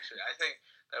of that, actually. I think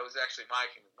that was actually my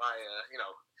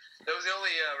that was the only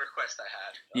request I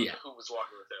had. Who was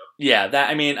walking with who. Yeah, that.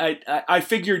 I mean, I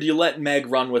figured you let Meg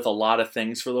run with a lot of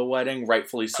things for the wedding,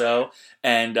 rightfully so,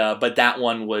 and but that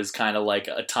one was kind of like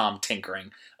a Tom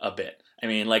tinkering a bit. I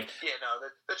mean, like. Yeah, no,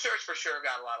 the church for sure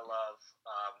got a lot of love.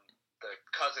 The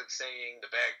cousin singing, the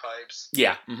bagpipes.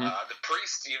 Yeah. Mm-hmm. The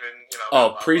priest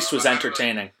even, priest was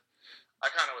entertaining. I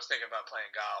kind of was thinking about playing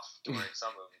golf during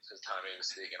some of his time he was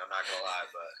speaking. I'm not gonna lie,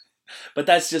 but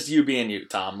that's just you being you,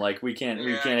 Tom. Like we can't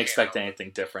expect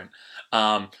anything different.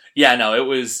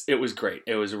 It was great.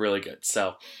 It was really good.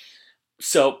 So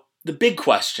the big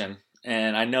question,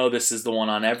 and I know this is the one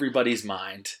on everybody's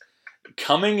mind,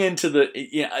 coming into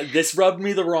this rubbed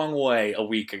me the wrong way a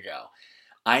week ago.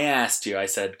 I asked you. I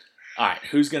said, all right,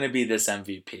 who's going to be this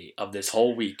MVP of this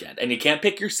whole weekend? And you can't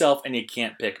pick yourself and you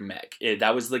can't pick Meg.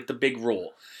 That was like the big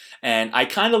rule. And I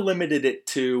kind of limited it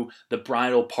to the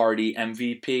bridal party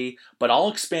MVP, but I'll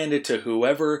expand it to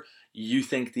whoever you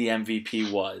think the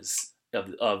MVP was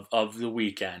of the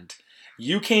weekend.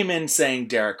 You came in saying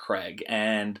Derek Craig,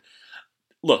 and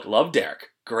look, love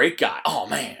Derek. Great guy. Oh,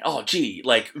 man. Oh, gee.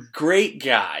 Like, great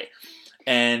guy.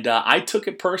 And I took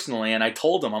it personally, and I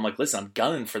told him, I'm like, listen, I'm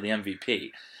gunning for the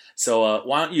MVP. So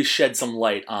why don't you shed some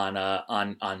light on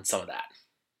some of that?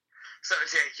 So,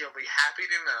 Jake, you'll be happy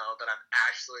to know that I'm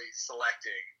actually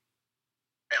selecting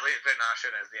Elliot Van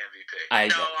Noschen as the MVP.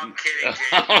 I'm kidding,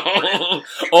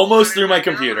 Jake. Almost through my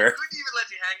computer. I couldn't even let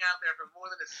you hang out there for more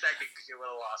than a second because you would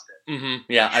have lost it. Mm-hmm.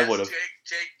 Yeah, yes, I would have.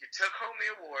 Jake, you took home the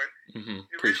award. Mm-hmm.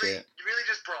 Appreciate it. You really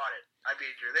just brought it. I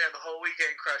mean, you're there the whole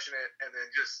weekend crushing it, and then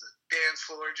just the dance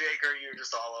floor, Jaker, you're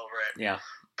just all over it. Yeah.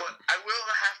 But I will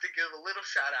have to give a little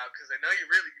shout out because I know you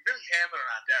really hammering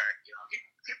on Derek.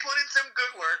 He put in some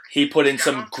good work. He put in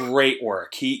some great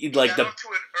work. He got off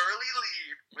to an early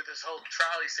lead with this whole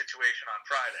trolley situation on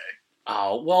Friday.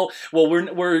 Oh, well,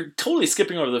 we're totally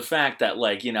skipping over the fact that,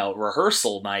 like,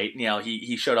 rehearsal night,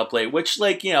 he showed up late, which,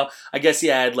 like, I guess he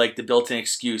had, like, the built-in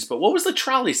excuse, but what was the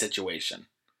trolley situation?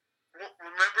 Well,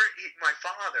 remember, my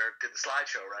father did the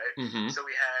slideshow, right? Mm-hmm. So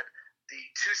we had the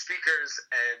two speakers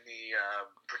and the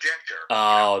projector.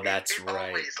 Oh, that's right.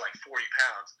 It weighs like 40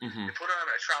 pounds. Mm-hmm. They put it on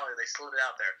a trolley, they slid it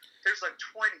out there. There's like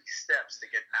 20 steps to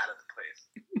get out of the place.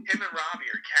 Him and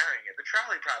Robbie are carrying it. The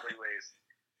trolley probably weighs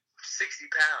 60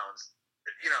 pounds,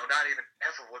 not even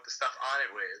half of what the stuff on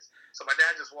it weighs. So my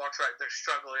dad just walks right, they're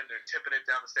struggling, they're tipping it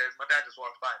down the stairs. My dad just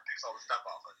walks by and picks all the stuff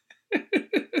off it.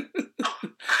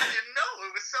 I didn't know,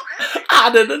 it was so heavy. I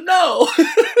didn't know.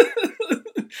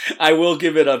 I will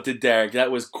give it up to Derek.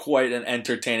 That was quite an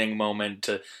entertaining moment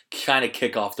to kind of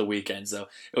kick off the weekend. So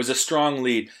it was a strong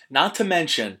lead. Not to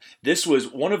mention, this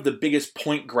was one of the biggest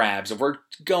point grabs. If we're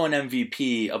going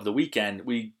MVP of the weekend,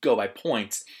 we go by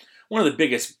points. One of the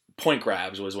biggest point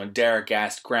grabs was when Derek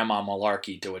asked Grandma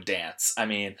Malarkey to a dance. I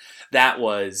mean, that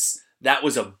was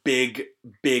a big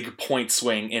point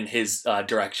swing in his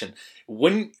direction.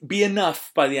 Wouldn't be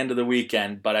enough by the end of the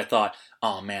weekend, but I thought,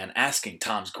 oh man, asking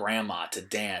Tom's grandma to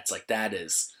dance, like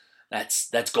that's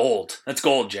gold. That's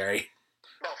gold, Jerry.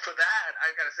 Well, for that,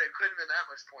 I gotta to say it couldn't have been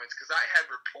that much points because I had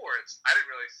reports. I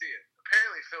didn't really see it.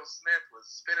 Apparently, Phil Smith was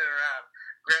spinning around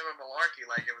Grandma Malarkey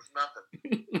like it was nothing.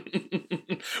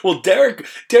 Well,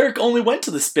 Derek only went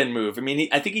to the spin move. I mean,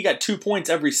 I think he got 2 points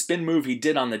every spin move he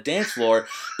did on the dance floor.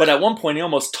 But at one point, he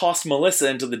almost tossed Melissa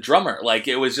into the drummer. Like,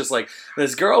 it was just like,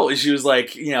 this girl, she was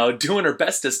like, doing her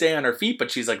best to stay on her feet. But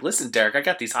she's like, listen, Derek, I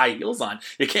got these high heels on.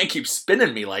 You can't keep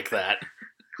spinning me like that.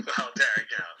 Well, Derek,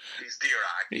 he's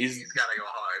D-Rock. He's got to go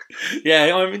hard.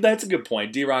 Yeah, I mean, that's a good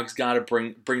point. D-Rock's got to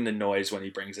bring the noise when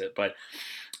he brings it. But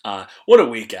what a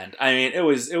weekend. I mean, it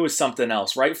was something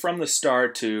else. Right from the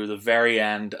start to the very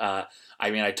end.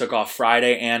 I took off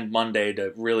Friday and Monday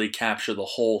to really capture the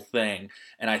whole thing.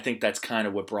 And I think that's kind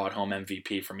of what brought home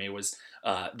MVP for me was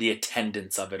the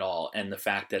attendance of it all. And the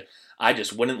fact that I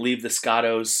just wouldn't leave the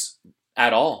Scottos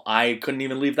at all. I couldn't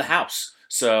even leave the house.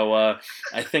 So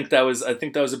I think that was a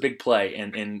big play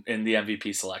in the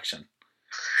MVP selection.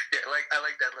 Yeah, I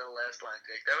like that little last line,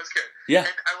 Jake. That was good. Yeah.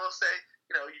 And I will say,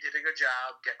 you did a good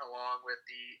job getting along with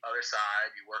the other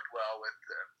side. You worked well with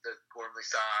the Gormley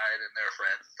side and their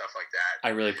friends and stuff like that.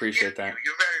 I really appreciate that.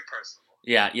 You're very personable.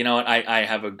 Yeah, you know what?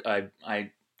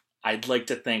 I'd like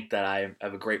to think that I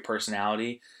have a great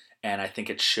personality, and I think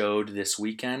it showed this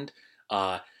weekend.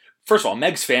 First of all,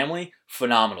 Meg's family,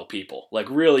 phenomenal people, like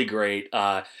really great.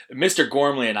 Mr.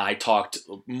 Gormley and I talked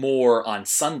more on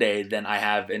Sunday than I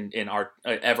have in our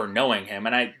ever knowing him,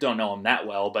 and I don't know him that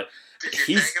well, but did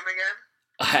you thank him again?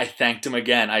 I thanked him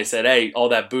again. I said, "Hey, all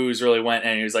that booze really went,"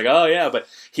 and he was like, "Oh yeah," but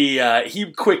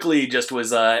he quickly just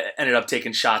was ended up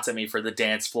taking shots at me for the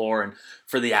dance floor and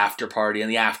for the after party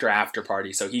and the after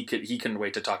party. So he couldn't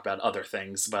wait to talk about other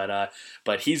things. But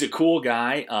he's a cool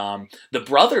guy. The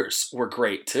brothers were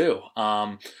great too.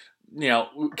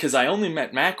 Because I only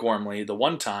met Matt Gormley the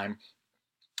one time.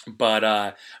 But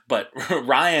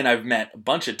Ryan I've met a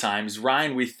bunch of times.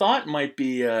 Ryan we thought might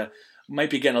be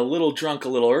getting a little drunk a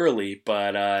little early,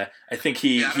 but I think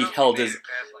he held his.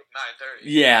 Past like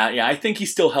 9:30. Yeah, I think he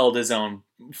still held his own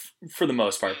for the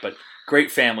most part. But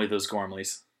great family, those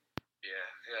Gormleys.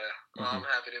 Yeah. Well, I'm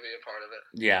happy to be a part of it.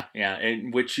 Yeah,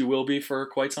 in which you will be for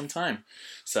quite some time.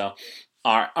 So,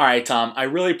 all right, Tom. I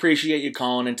really appreciate you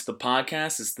calling into the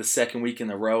podcast. It's the second week in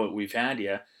a row that we've had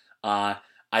you.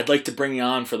 I'd like to bring you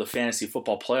on for the fantasy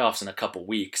football playoffs in a couple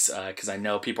weeks because I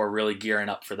know people are really gearing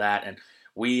up for that and.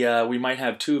 We might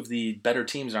have two of the better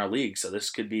teams in our league, so this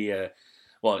could be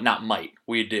not might,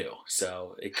 we do.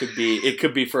 So it could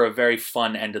be for a very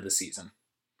fun end of the season.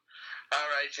 All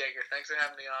right, Jaker. Thanks for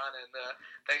having me on, and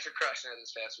thanks for crushing it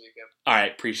this past weekend. All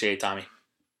right, appreciate it, Tommy.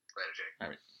 Later, Jake. All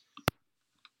right.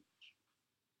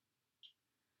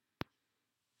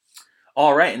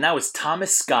 All right, and that was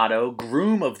Thomas Scotto,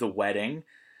 groom of the wedding.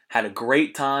 Had a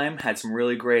great time, had some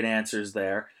really great answers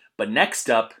there. But next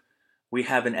up, we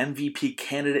have an MVP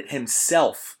candidate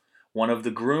himself, one of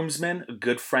the groomsmen, a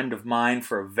good friend of mine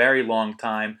for a very long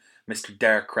time, Mr.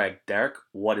 Derek Craig. Derek,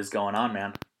 what is going on,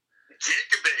 man?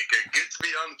 Jacob Baker, good to be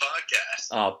on the podcast.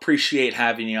 Appreciate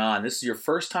having you on. This is your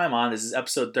first time on. This is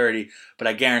episode 30, but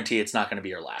I guarantee it's not going to be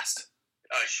your last.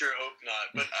 I sure hope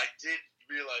not, but I did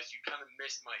realize you kind of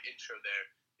missed my intro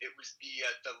there. It was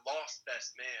the Lost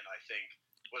Best Man, I think,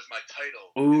 was my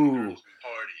title. Ooh.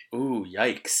 Party. Ooh,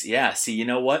 yikes. Yeah, see, you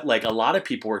know what? Like, a lot of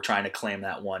people were trying to claim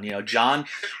that one. John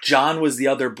was the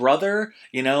other brother.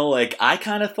 I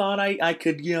kind of thought I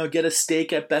could, get a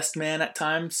stake at Best Man at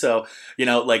times. So,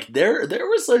 there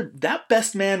was that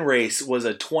Best Man race was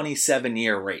a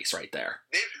 27-year race right there.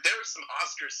 There were some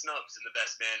Oscar snubs in the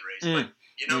Best Man race, but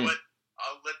you know what?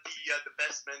 I'll let the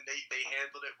Best Men, they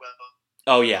handled it well.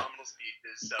 Oh, yeah.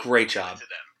 Speeches, so great job.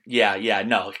 Yeah,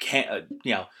 no,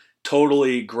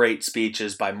 totally great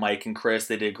speeches by Mike and Chris.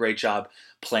 They did a great job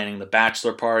planning the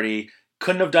bachelor party.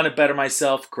 Couldn't have done it better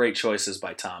myself. Great choices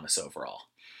by Thomas overall.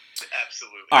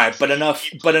 Absolutely. All right,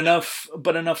 but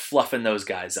enough fluffing those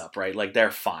guys up, right? Like, they're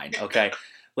fine, okay?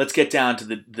 Let's get down to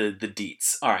the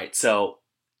deets. All right, so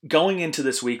going into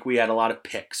this week, we had a lot of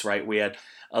picks, right? We had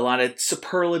a lot of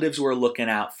superlatives we're looking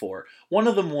out for. One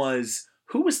of them was,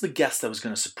 who was the guest that was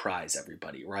going to surprise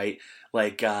everybody, right?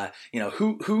 Like,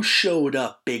 who showed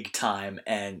up big time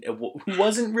and who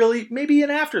wasn't really maybe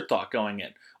an afterthought going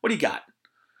in? What do you got?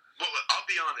 Well, I'll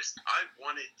be honest. I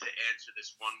wanted to answer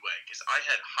this one way because I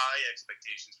had high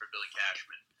expectations for Billy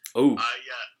Cashman. Oh.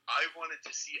 I wanted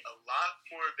to see a lot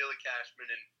more of Billy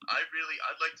Cashman, and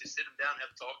I'd like to sit him down and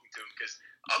have talking to him because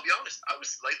I'll be honest, I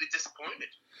was slightly disappointed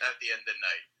at the end of the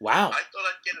night. Wow. I thought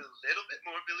I'd get a little bit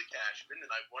more Billy Cashman,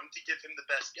 and I wanted to give him the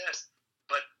best guess,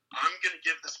 but I'm going to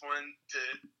give this one to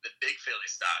the Big Philly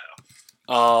style.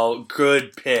 Oh,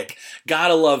 good pick.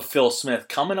 Gotta love Phil Smith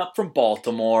coming up from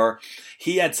Baltimore.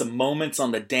 He had some moments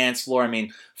on the dance floor. I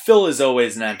mean, Phil is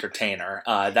always an entertainer.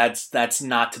 That's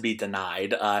not to be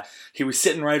denied. He was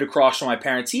sitting right across from my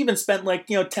parents. He even spent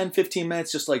 10, 15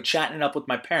 minutes just like chatting it up with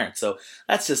my parents. So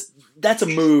that's a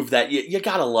move that you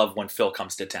gotta love when Phil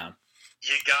comes to town.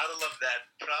 You gotta love that.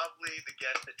 Probably the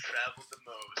guest that traveled the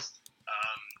most.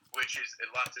 Which is a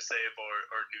lot to say of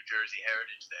our New Jersey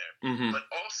heritage there. Mm-hmm. But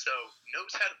also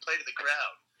knows how to play to the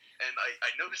crowd. And I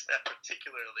noticed that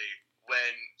particularly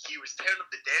when he was tearing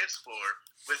up the dance floor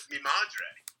with Mi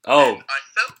Madre. Oh. And I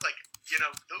felt like,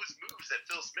 those moves that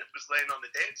Phil Smith was laying on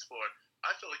the dance floor,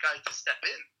 I felt like I had to step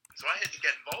in. So I had to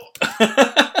get involved.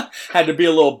 Had to be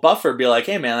a little buffer, be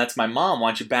like, hey man, that's my mom,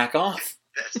 why don't you back off?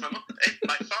 That's my mom. Hey,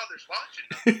 my father's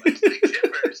watching. Like, big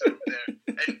chippers over there.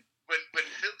 And when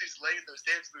Philly's laying those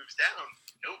dance moves down,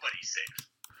 nobody's safe.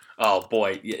 Oh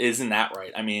boy, isn't that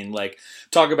right? I mean,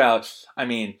 talk about,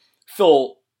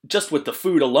 Phil, just with the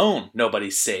food alone,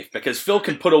 nobody's safe, because Phil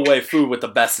can put away food with the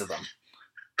best of them.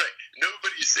 Right,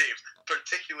 nobody's safe,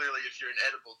 particularly if you're an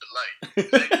edible delight.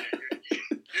 Then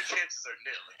your chances are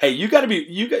nil. Hey,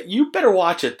 you better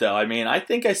watch it though. I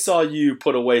think I saw you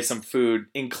put away some food,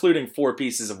 including 4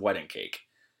 pieces of wedding cake.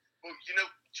 Well,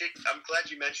 Jake, I'm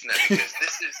glad you mentioned that, because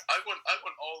I want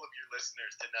all of your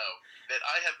listeners to know that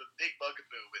I have a big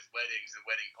bugaboo with weddings and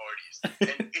wedding parties,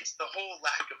 and it's the whole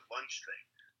lack of lunch thing.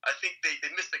 I think they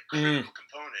missed a critical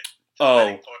component to the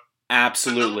wedding party.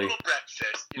 Absolutely. A little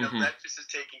breakfast, breakfast is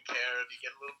taken care of, you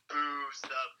get a little booze,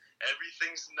 stuff,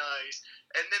 everything's nice,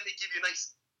 and then they give you a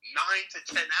nice 9 to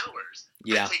 10 hours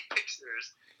to take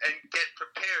pictures and get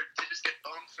prepared to just get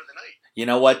bombed for the night. You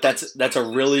know what? That's a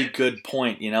really good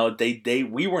point.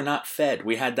 We were not fed.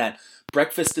 We had that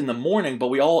breakfast in the morning, but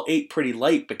we all ate pretty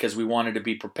late because we wanted to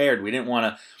be prepared. We didn't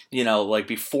want to,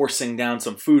 be forcing down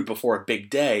some food before a big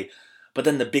day. But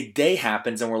then the big day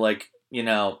happens and we're like,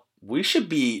 we should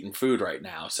be eating food right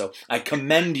now. So I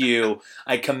commend you.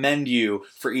 I commend you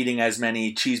for eating as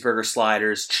many cheeseburger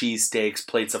sliders, cheesesteaks,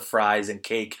 plates of fries, and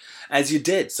cake as you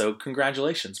did. So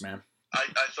congratulations, man. I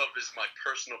thought it was my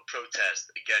personal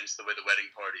protest against the way the wedding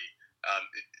party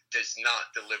does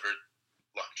not deliver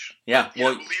lunch. Yeah,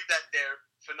 we'll leave that there.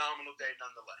 Phenomenal day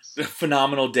nonetheless.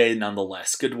 Phenomenal day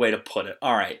nonetheless. Good way to put it.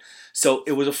 All right. So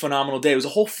it was a phenomenal day. It was a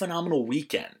whole phenomenal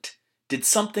weekend. Did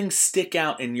something stick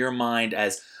out in your mind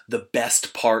as the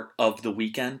best part of the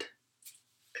weekend?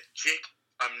 Jake,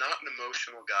 I'm not an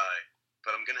emotional guy,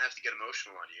 but I'm going to have to get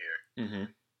emotional on you here. Mm-hmm.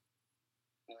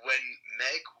 When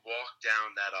Meg walked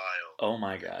down that aisle. Oh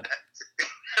my God.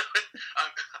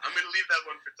 I'm going to leave that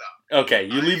one for Tom. Okay,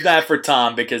 you leave that for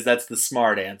Tom because that's the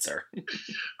smart answer.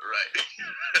 Right.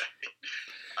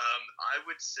 I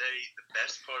would say the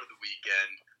best part of the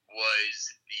weekend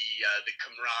was the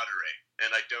camaraderie.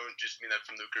 And I don't just mean that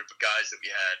from the group of guys that we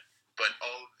had, but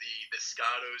all of the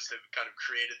Scottos have kind of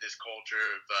created this culture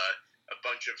of a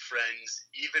bunch of friends,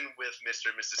 even with Mr.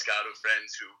 and Mrs. Scotto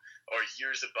friends who are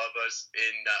years above us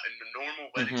in a normal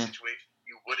wedding situation.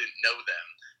 You wouldn't know them,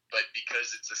 but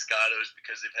because it's the Scottos,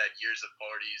 because they've had years of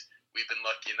parties, we've been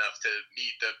lucky enough to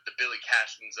meet the Billy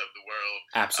Cashmans of the world.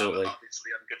 Absolutely.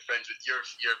 Obviously, I'm good friends with your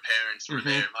parents were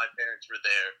there. My parents were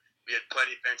there. We had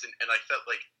plenty of parents, and I felt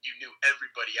like you knew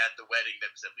everybody at the wedding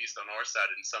that was at least on our side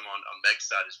and some on Meg's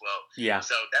side as well. Yeah.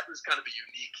 So that was kind of a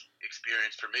unique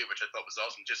experience for me, which I thought was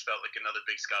awesome. Just felt like another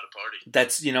big Scotto party.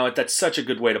 That's such a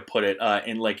good way to put it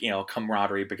in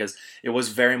camaraderie, because it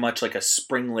was very much like a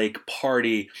Spring Lake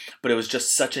party, but it was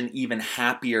just such an even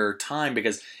happier time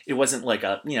because it wasn't like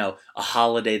a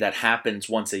holiday that happens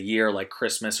once a year like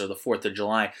Christmas or the 4th of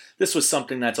July. This was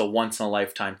something that's a once in a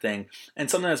lifetime thing and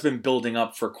something that's been building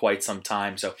up for quite some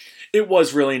time. So it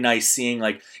was really nice seeing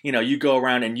you go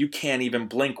around and you can't even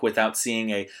blink without seeing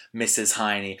a Mrs.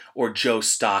 Heine or Joe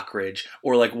Stockridge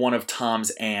or like one of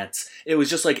Tom's aunts. It was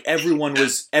just like everyone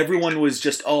was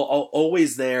just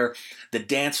always there. The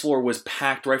dance floor was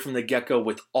packed right from the get-go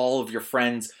with all of your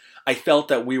friends. I felt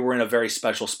that we were in a very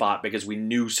special spot because we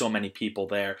knew so many people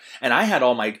there, and I had a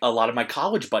lot of my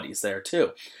college buddies there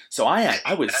too. So I had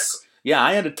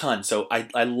a ton. So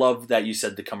I love that you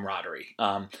said the camaraderie,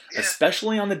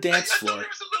 especially on the dance floor. I thought there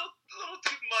was a little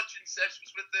too much in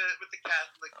sessions with the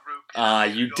Catholic group.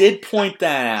 You did point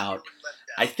that out.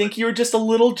 I think you were just a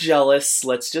little jealous.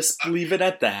 Let's just leave it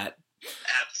at that.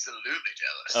 Absolutely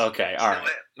jealous. Okay, all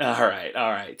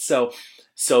right. So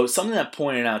something that I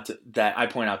pointed out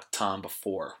to Tom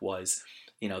before was,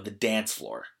 the dance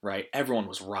floor, right? Everyone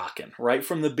was rocking right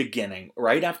from the beginning.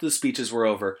 Right after the speeches were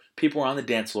over, people were on the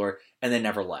dance floor and they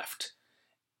never left.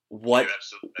 What You're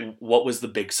absolutely right. what was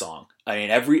the big song? I mean,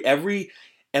 every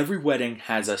wedding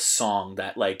has a song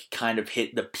that like kind of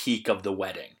hit the peak of the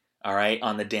wedding. All right,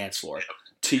 on the dance floor. Yep.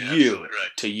 To Absolutely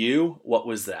right. you, what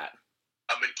was that?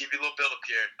 I'm going to give you a little build up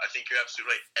here. I think you're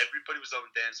absolutely right. Everybody was on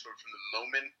the dance floor from the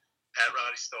moment Pat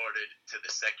Roddy started to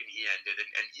the second he ended,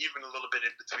 and even a little bit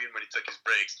in between when he took his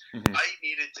breaks. Mm-hmm. I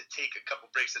needed to take a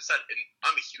couple breaks outside, and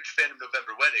I'm a huge fan of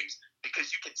November weddings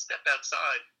because you can step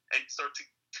outside and start to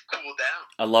cool down.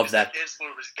 I love that. The dance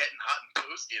floor was getting hot and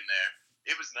toasty in there.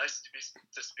 It was nice to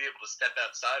just be able to step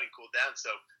outside and cool down.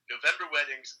 So November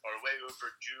weddings are way over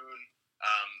June,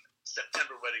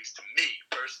 September weddings to me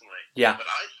personally. Yeah.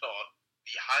 But I thought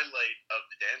the highlight of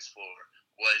the dance floor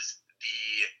was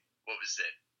what was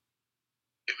it?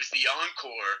 It was the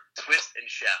encore, Twist and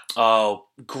Shout. Oh,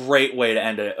 great way to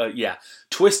end it. Yeah.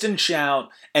 Twist and Shout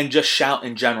and just Shout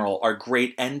in general are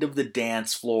great end of the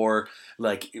dance floor.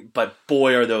 Like, but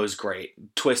boy, are those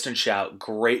great. Twist and Shout,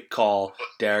 great call,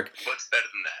 Derek. What's better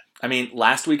than that? I mean,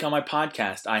 last week on my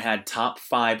podcast, I had top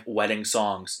 5 wedding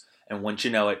songs. And once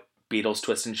you know it, Beatles'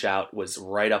 Twist and Shout was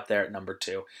right up there at number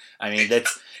 2. I mean,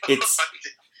 it's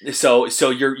so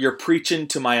you're preaching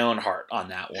to my own heart on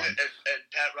that one. And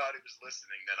Pat Roddy was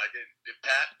listening. Then I did.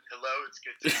 Pat, hello, it's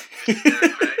good to see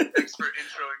you. Thanks for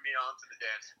introing me onto the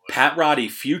dance floor. Pat Roddy,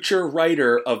 future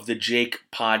writer of the Jake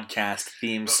podcast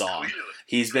theme song. Clearly.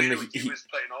 He was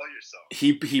playing all your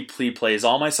songs. He plays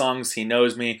all my songs. He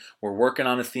knows me. We're working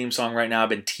on a theme song right now. I've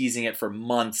been teasing it for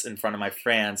months in front of my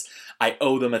fans. I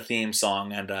owe them a theme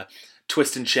song, and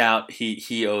Twist and Shout,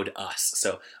 he owed us.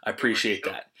 So I appreciate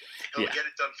that. He'll get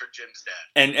it done for Jim's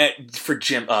dad. And for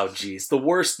Jim, oh geez, the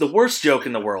worst joke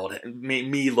in the world.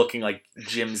 Me looking like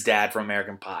Jim's dad from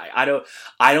American Pie.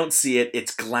 I don't see it.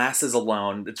 It's glasses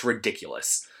alone. It's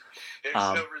ridiculous. There's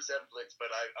no resemblance, but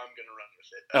I'm gonna run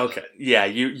with it. Okay, yeah,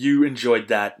 you enjoyed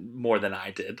that more than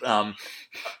I did.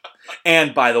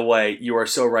 And by the way, you are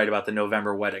so right about the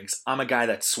November weddings. I'm a guy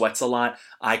that sweats a lot.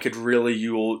 I could really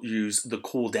use the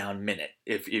cool down minute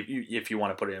if you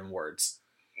want to put it in words.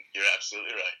 You're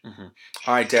absolutely right. Mm-hmm.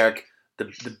 All right, Derek,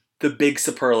 the big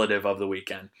superlative of the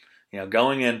weekend. You know,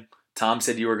 going in, Tom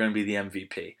said you were going to be the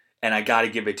MVP, and I got to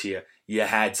give it to you. You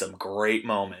had some great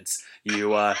moments.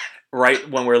 You right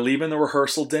when we're leaving the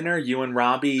rehearsal dinner, you and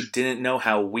Robbie didn't know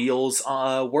how wheels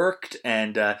worked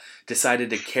and decided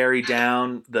to carry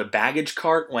down the baggage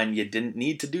cart when you didn't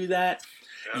need to do that.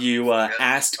 You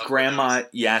asked Grandma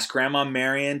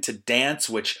Marion to dance,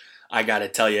 which I got to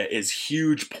tell you is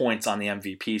huge points on the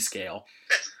MVP scale.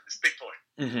 It's a big point.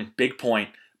 Mm-hmm, big point.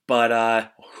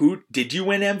 But who did you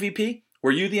win MVP?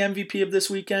 Were you the MVP of this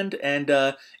weekend?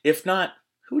 And if not,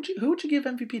 who'd you give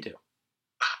MVP to?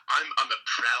 I'm a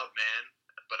proud man,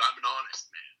 but I'm an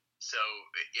honest man. So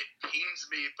it pains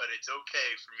me, but it's okay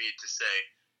for me to say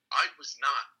I was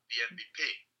not the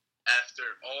MVP after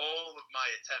all of my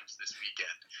attempts this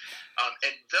weekend.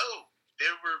 And though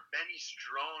there were many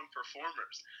strong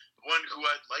performers, one who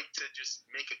I'd like to just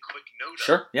make a quick note of.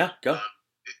 Sure, yeah, go.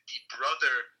 The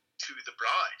brother to the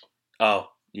bride.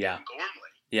 Oh, yeah.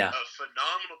 Gormley. Yeah. A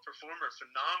phenomenal performer,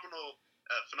 phenomenal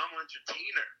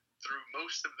entertainer through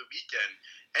most of the weekend,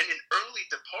 and an early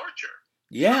departure.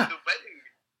 Yeah.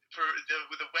 For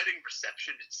the wedding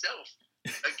reception itself.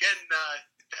 Again,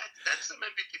 that's some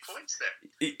MVP points there.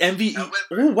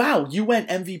 Oh wow, you went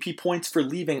MVP points for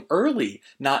leaving early,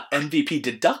 not MVP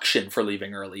deduction for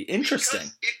leaving early.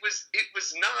 Interesting. Because it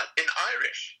was not an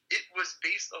Irish. It was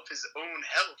based off his own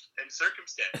health and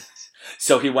circumstances.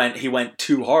 So he went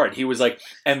too hard. He was like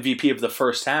MVP of the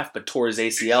first half, but tore his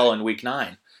ACL in week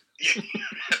 9. Yeah,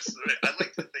 absolutely. I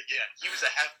like to think, he was a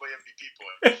halfway MVP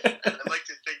point. And I like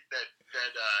to think that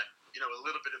a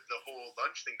little bit of the whole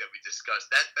lunch thing that we discussed,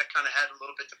 that kind of had a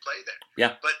little bit to play there.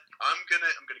 Yeah. But I'm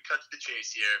gonna cut to the chase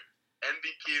here.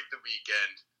 MVP of the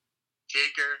weekend,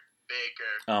 Jaker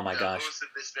Baker. Oh my gosh. Host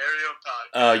of this very own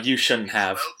podcast. You shouldn't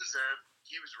have. Well deserved.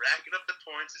 He was racking up the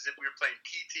points as if we were playing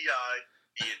PTI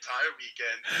the entire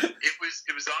weekend. It was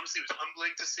honestly, it was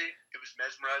humbling to see. It was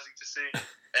mesmerizing to see.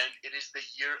 And it is the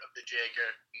year of the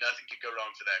Jaker. Nothing could go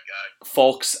wrong for that guy.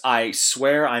 Folks, I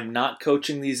swear I'm not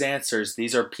coaching these answers.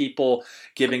 These are people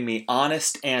giving me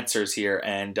honest answers here.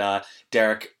 And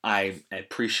Derek, I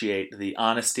appreciate the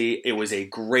honesty. It was a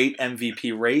great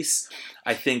MVP race.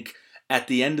 I think at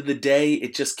the end of the day,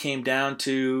 it just came down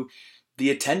to the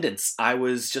attendance. I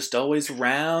was just always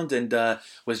around and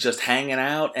was just hanging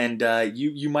out, and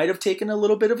you might have taken a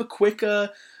little bit of a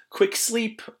quick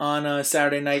sleep on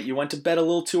Saturday night. You went to bed a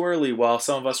little too early while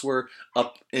some of us were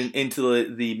up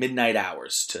into the midnight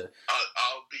hours.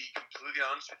 I'll be completely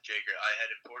honest with Jaker. I had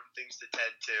important things to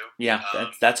tend to. Yeah,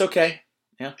 that's okay.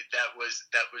 Yeah. That was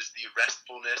the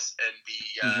restfulness and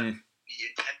the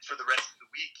intent for the rest of the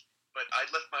week. But I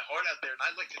left my heart out there, and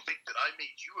I'd like to think that I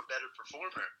made you a better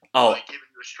performer by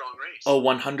giving you a strong race.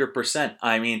 100%.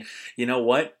 I mean, you know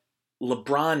what?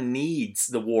 LeBron needs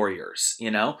the Warriors,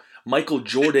 Michael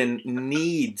Jordan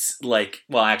needs,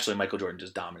 actually Michael Jordan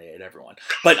just dominated everyone.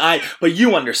 But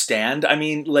you understand. I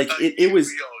mean, it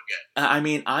was, I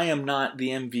mean, I am not the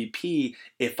MVP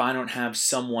if I don't have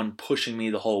someone pushing me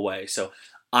the whole way. So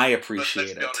I appreciate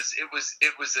it. Let's be honest,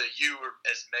 it was a you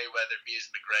as Mayweather, me as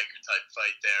McGregor type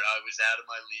fight there. I was out of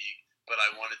my league, but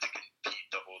I wanted to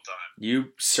compete the whole time.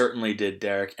 You certainly did,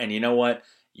 Derek. And you know what?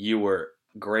 You were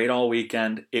great all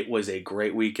weekend. It was a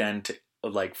great weekend,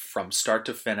 from start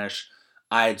to finish.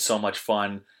 I had so much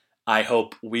fun. I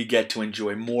hope we get to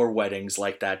enjoy more weddings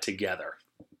like that together.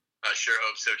 I sure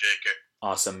hope so, Jake.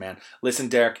 Awesome, man. Listen,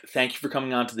 Derek, thank you for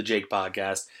coming on to the Jake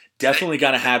podcast. Definitely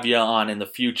got to have you on in the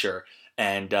future.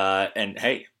 And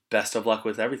hey, best of luck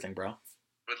with everything, bro.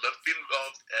 Would love to be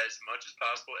involved as much as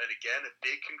possible. And again, a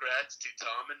big congrats to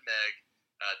Tom and Meg,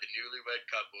 the newlywed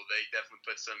couple. They definitely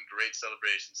put some great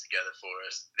celebrations together for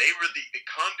us. They were the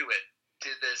conduit to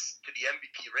the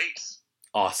MVP race.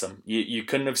 Awesome. You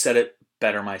couldn't have said it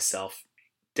better myself.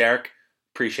 Derek,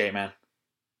 appreciate it, man.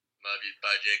 Love you.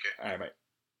 Bye, Jake. All right, bye.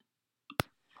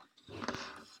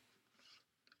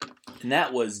 And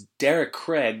that was Derek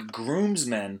Craig,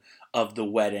 groomsman of the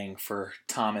wedding for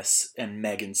Thomas and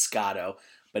Megan Scotto.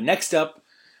 But next up,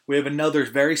 we have another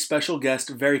very special guest,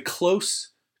 very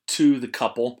close to the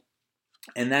couple,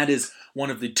 and that is one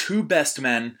of the two best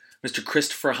men, Mr.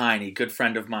 Christopher Heine, good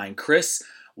friend of mine. Chris,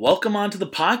 welcome onto the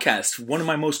podcast. One of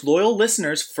my most loyal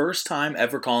listeners, first time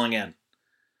ever calling in.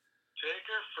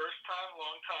 Jaker, first time,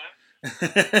 long time.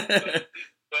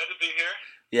 Glad to be here.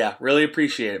 Yeah, really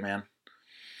appreciate it, man.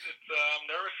 I'm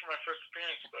nervous for my first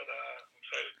appearance, but I'm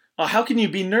excited. Oh, how can you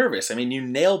be nervous? I mean, you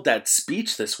nailed that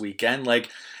speech this weekend.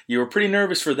 You were pretty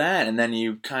nervous for that, and then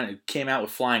you kind of came out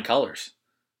with flying colors.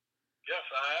 Yes,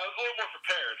 I was a little more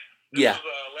prepared. This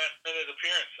was a last-minute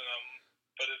appearance,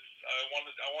 but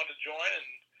I wanted to join and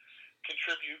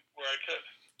contribute where I could.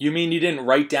 You mean you didn't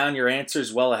write down your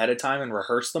answers well ahead of time and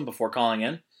rehearse them before calling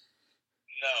in?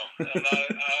 No, I'm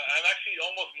actually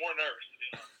almost more nervous, to be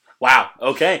honest. Wow.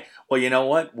 Okay. Well, you know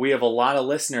what? We have a lot of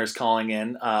listeners calling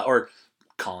in.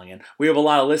 We have a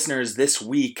lot of listeners this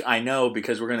week, I know,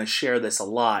 because we're going to share this a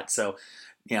lot. So,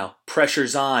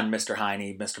 pressure's on, Mr.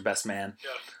 Heine, Mr. Best Man. Yeah.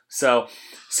 So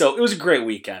it was a great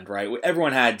weekend, right?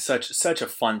 Everyone had such a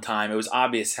fun time. It was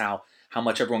obvious how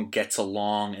much everyone gets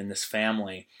along in this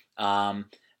family. A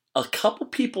couple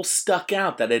people stuck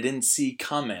out that I didn't see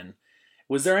coming.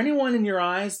 Was there anyone in your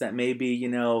eyes that maybe,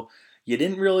 you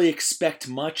didn't really expect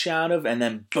much out of, and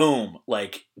then boom,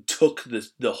 took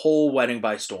the whole wedding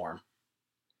by storm?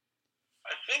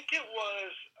 I think it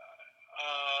was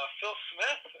Phil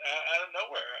Smith out of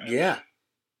nowhere.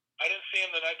 I didn't see him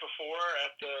the night before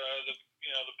at the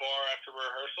bar after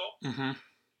rehearsal,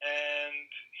 and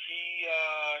he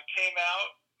came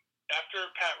out after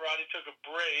Pat Roddy took a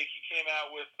break. He came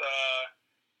out with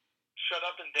 "Shut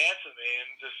Up and Dance with Me"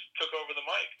 and just took over the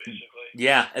mic, basically.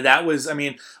 Yeah, that was,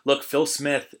 look, Phil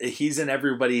Smith, he's in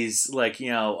everybody's,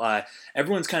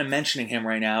 everyone's kind of mentioning him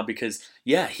right now because,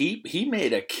 yeah, he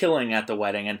made a killing at the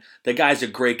wedding, and the guy's a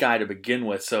great guy to begin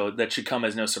with, so that should come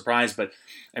as no surprise, but,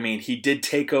 he did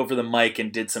take over the mic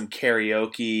and did some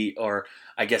karaoke, or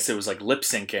I guess it was lip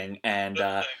syncing, and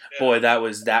boy, that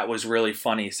was really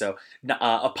funny. So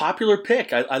a popular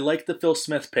pick. I like the Phil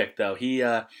Smith pick, though. He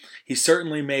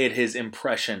certainly made his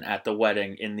impression at the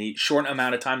wedding in the short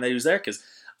amount of time that he was there, because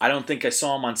I don't think I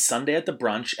saw him on Sunday at the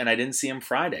brunch, and I didn't see him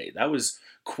Friday. That was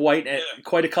quite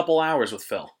a couple hours with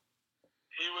Phil.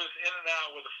 He was in and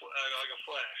out with like a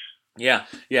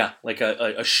flash. Yeah, like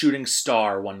a shooting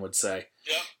star, one would say.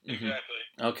 Yep, exactly.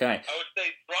 Okay. I would say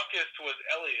drunkest was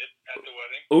Elliot at the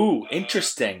wedding. Ooh,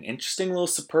 interesting little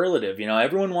superlative.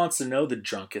 Everyone wants to know the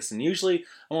drunkest, and usually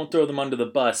I won't throw them under the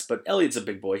bus, but Elliot's a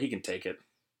big boy; he can take it.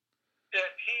 Yeah,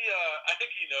 I think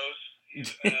he knows.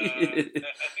 I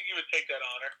think he would take that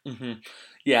honor.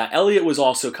 Yeah, Elliot was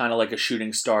also kind of like a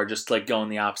shooting star, just going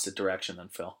the opposite direction than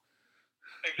Phil.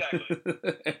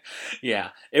 Exactly. Yeah,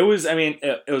 it was.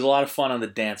 It was a lot of fun on the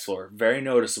dance floor. Very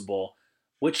noticeable.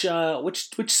 Which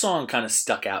song kind of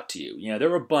stuck out to you? There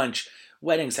were a bunch.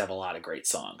 Weddings have a lot of great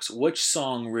songs. Which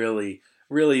song really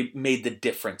made the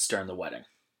difference during the wedding?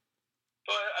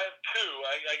 Well, I have two.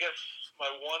 I guess my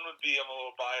one would be I'm a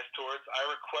little biased towards. I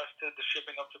requested the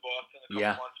Shipping Up to Boston a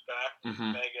couple months back.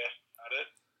 Meg asked about it,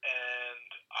 and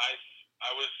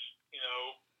I was,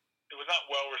 it was not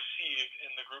well received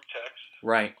in the group text.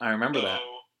 Right, I remember that.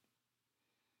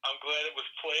 I'm glad it was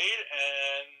played,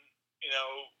 and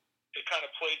it kind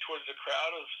of played towards the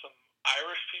crowd of some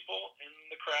Irish people in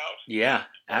the crowd. Yeah,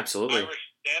 absolutely. Irish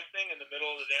dancing in the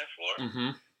middle of the dance floor.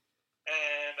 Mm-hmm.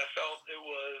 And I felt it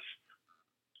was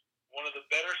one of the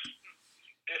better,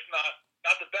 if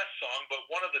not the best song, but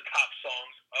one of the top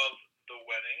songs of the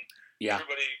wedding. Yeah. It's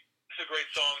a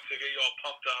great song to get you all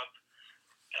pumped up,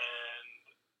 and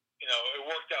it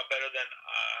worked out better than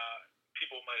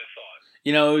people might have thought.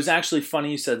 It was actually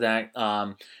funny you said that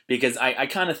because I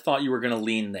kind of thought you were going to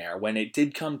lean there. When it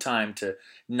did come time to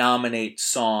nominate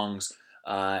songs,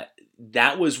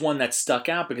 that was one that stuck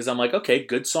out because I'm like, okay,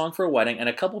 good song for a wedding. And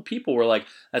a couple people were like,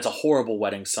 that's a horrible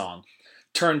wedding song.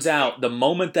 Turns out the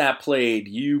moment that played,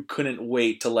 you couldn't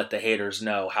wait to let the haters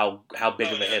know how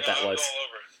big of a hit that was. All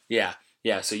over.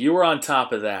 Yeah. So you were on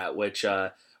top of that, which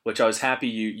I was happy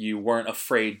you weren't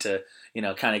afraid to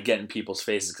kind of get in people's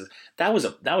faces because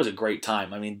that was a great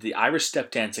time. I mean, the Irish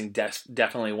step dancing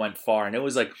definitely went far, and it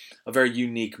was like a very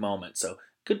unique moment. So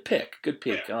good pick. Yeah,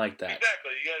 I like that.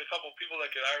 Exactly. You got a couple people that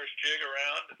could Irish jig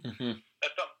around. Mm-hmm.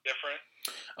 That's something different.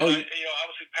 Oh,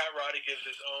 obviously Pat Roddy gives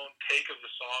his own take of the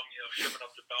song. Shipping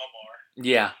up to Belmar.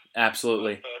 Yeah,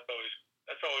 absolutely. So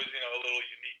that's always a little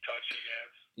unique touch he has.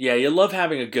 Yeah, you love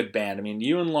having a good band. I mean,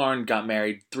 you and Lauren got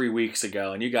married 3 weeks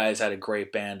ago, and you guys had a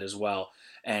great band as well.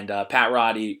 And Pat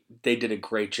Roddy, they did a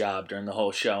great job during the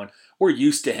whole show. And we're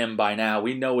used to him by now.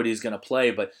 We know what he's going to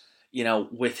play, but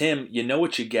with him, you know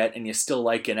what you get, and you still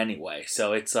like it anyway.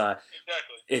 So it's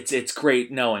exactly. It's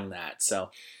great knowing that.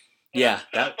 So yeah,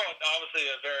 I thought obviously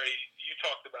you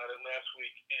talked about it last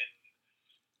week in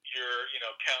your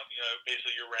count,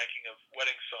 basically your ranking of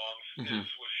wedding songs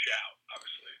was Shout,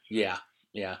 obviously. Yeah.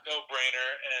 No brainer,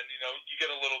 and you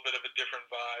get a little bit of a different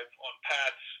vibe on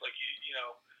Pat's, like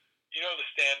the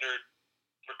standard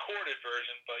recorded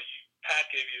version, but Pat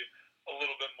gave you a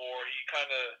little bit more.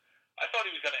 I thought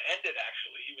he was going to end it.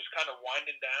 Actually, he was kind of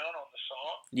winding down on the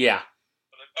song. Yeah.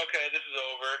 Okay, this is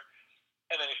over.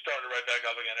 And then he started right back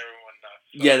up again. Everyone nuts.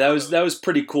 So yeah, that was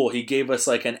pretty cool. He gave us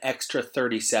like an extra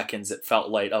 30 seconds. It felt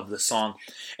like of the song,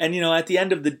 and at the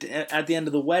end of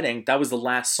the wedding, that was the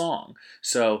last song.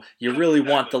 So you really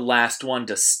want the last one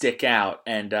to stick out,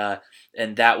 and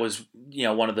that was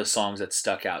one of the songs that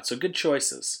stuck out. So good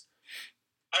choices.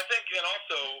 I think, and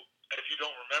also, if you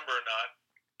don't remember or not,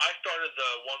 I started the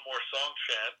one more song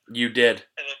chant. You did,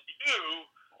 and then you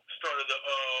started the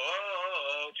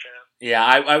chant. Yeah,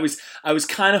 I was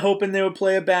kind of hoping they would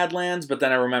play a Badlands, but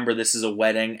then I remember this is a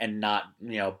wedding and not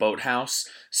Boathouse,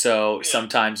 so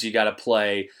sometimes you got to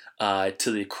play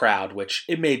to the crowd, which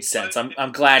it made sense.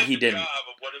 I'm glad he didn't. Job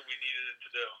of what we needed it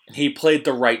to do. He played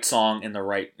the right song in the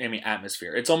right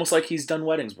atmosphere. It's almost like he's done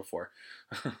weddings before.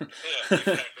 Yeah,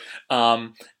 exactly.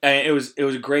 And it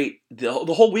was great. The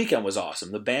whole weekend was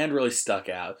awesome. The band really stuck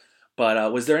out.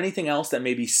 But was there anything else that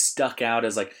maybe stuck out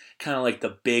as like kind of like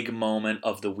the big moment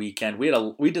of the weekend? We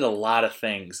did a lot of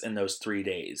things in those 3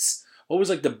 days. What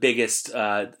was like the biggest?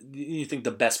 You think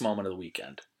the best moment of the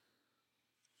weekend?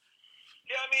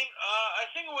 Yeah, I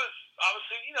think it was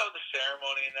obviously the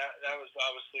ceremony, and that was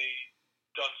obviously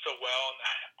done so well. And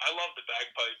I love the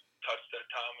bagpipe touch that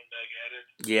Tom and Meg added.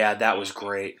 Yeah, that was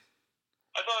great.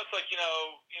 I thought it's like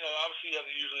obviously you have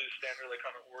usually the standard like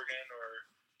kind of organ or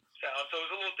sound. So it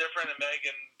was a little different, and Meg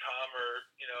and Tom are,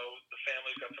 the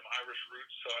family's got some Irish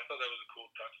roots, so I thought that was a cool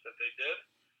touch that they did.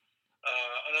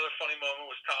 Another funny moment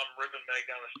was Tom ripping Meg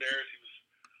down the stairs. He was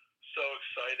so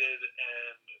excited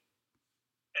and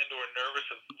or nervous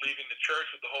of leaving the church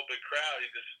with the whole big crowd. He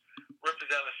just ripped her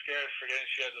down the stairs, forgetting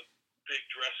she had a big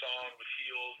dress on with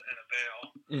heels and a veil.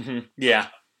 Mm-hmm. Yeah.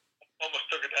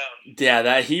 Almost took her down.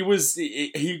 Yeah,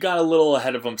 he got a little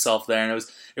ahead of himself there, and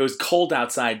it was cold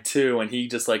outside too, and he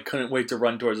just like couldn't wait to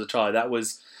run towards the trolley. That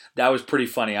was pretty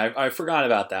funny. I forgot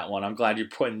about that one. I'm glad you're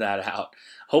pointing that out.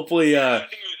 Hopefully, I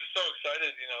think he was just so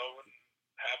excited, and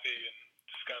happy, and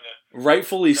just kind of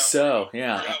rightfully so.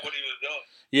 Yeah. Forgot what he was doing.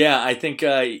 Yeah, I think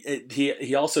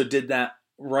he also did that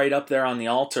right up there on the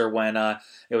altar when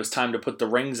it was time to put the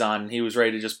rings on. He was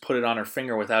ready to just put it on her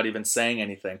finger without even saying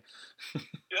anything. Yep,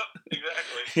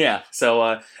 exactly. Yeah,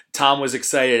 so Tom was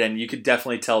excited, and you could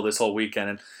definitely tell this whole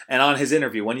weekend. And on his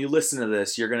interview, when you listen to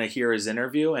this, you're gonna hear his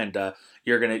interview, and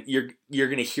you're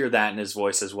gonna hear that in his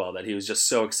voice as well. That he was just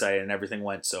so excited, and everything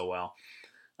went so well.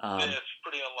 Yeah, it's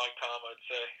pretty unlike Tom, I'd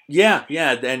say.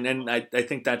 Yeah, and I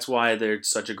think that's why they're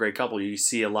such a great couple. You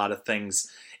see a lot of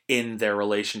things in their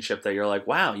relationship that you're like,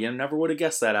 wow, you never would have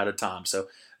guessed that out of Tom. So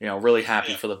really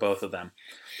happy for the both of them.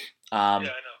 Yeah, I know.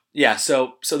 Yeah,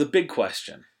 so the big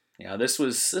question, this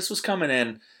was coming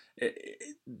in.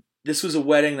 This was a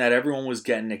wedding that everyone was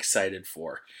getting excited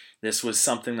for. This was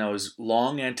something that was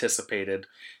long anticipated.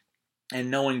 And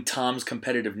knowing Tom's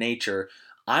competitive nature,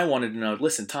 I wanted to know,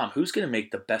 listen, Tom, who's going to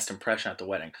make the best impression at the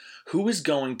wedding? Who is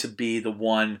going to be the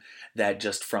one that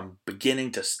just from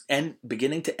beginning to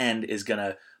end is going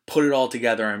to put it all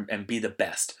together and be the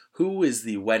best? Who is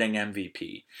the wedding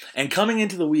MVP? And coming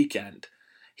into the weekend,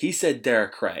 he said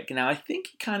Derek Craig. Now, I think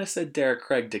he kind of said Derek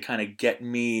Craig to kind of get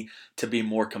me to be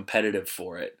more competitive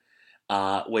for it,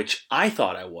 which I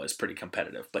thought I was pretty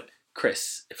competitive. But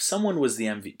Chris, if someone was the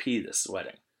MVP this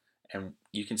wedding, and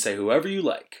you can say whoever you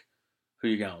like, who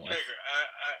you going with?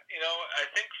 I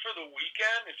think for the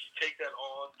weekend, if you take that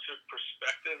all into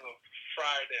perspective of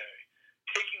Friday,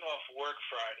 taking off work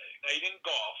Friday. Now, you didn't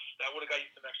golf. That would have got you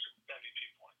some extra MVP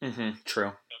points. True.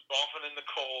 Golfing in the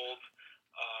cold,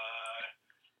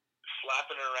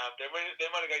 slapping it around. They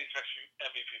might have got you some extra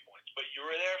MVP points. But you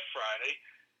were there Friday.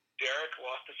 Derek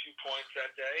lost a few points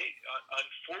that day.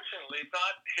 Unfortunately, it's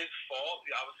not his fault.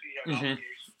 Obviously, he had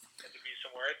obligations to be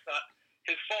somewhere. It's not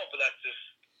his fault, but that's just...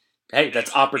 Hey,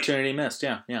 that's opportunity missed.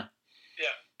 Yeah. Yeah.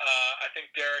 I think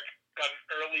Derek got an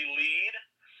early lead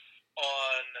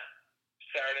on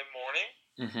Saturday morning,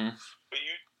 but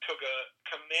you took a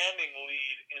commanding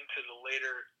lead into the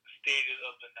later stages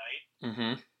of the night.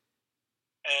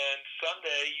 And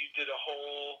Sunday, you did a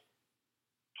whole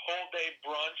day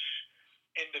brunch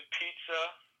into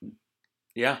pizza.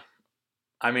 Yeah.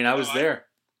 I mean, I was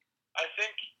there. I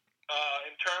think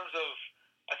in terms of,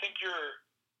 I think your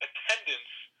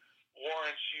attendance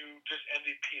warrants you just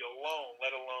MVP alone,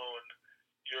 let alone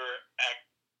your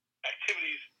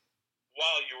activities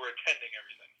while you were attending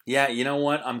everything. Yeah, you know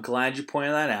what? I'm glad you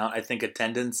pointed that out. I think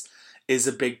attendance is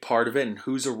a big part of it, and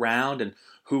who's around and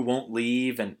who won't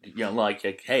leave, and like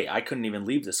hey, I couldn't even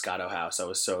leave the Scotto house. I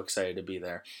was so excited to be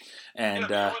there. And you were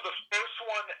the first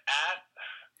one at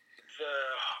the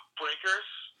Breakers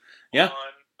on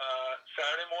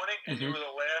Saturday morning, and you were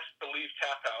the last to leave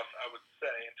Tap House, I would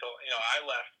say, until I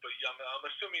left. But I'm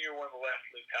assuming you're one of the last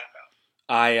to leave Tap House.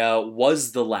 I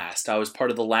was the last. I was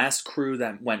part of the last crew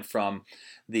that went from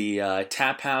the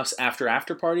Tap House after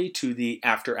party to the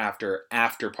after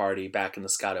party back in the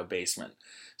Scotto basement.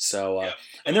 So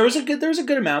and there was a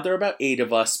good amount. There were about 8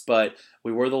 of us, but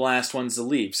we were the last ones to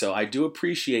leave. So I do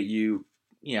appreciate you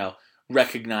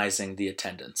recognizing the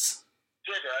attendance.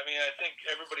 Jigger, I mean, I think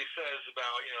everybody says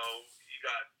about you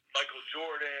got Michael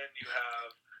Jordan, you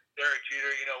have Derek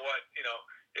Jeter. You know what?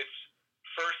 It's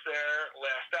first there,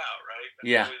 last out, right?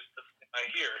 That's always the thing I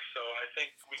hear. So I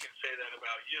think we can say that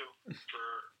about you for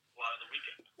a lot of the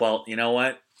weekend. Well, you know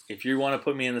what? If you want to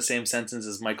put me in the same sentence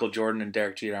as Michael Jordan and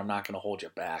Derek Jeter, I'm not going to hold you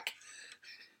back.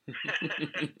 I knew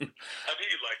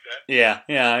you'd like that. Yeah,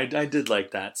 I did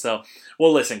like that. So,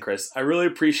 well, listen, Chris, I really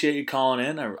appreciate you calling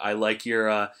in. I like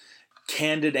your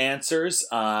candid answers.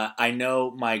 I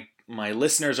know my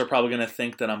listeners are probably going to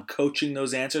think that I'm coaching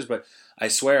those answers, but I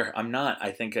swear I'm not.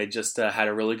 I think I just had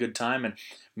a really good time and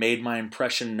made my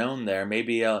impression known there.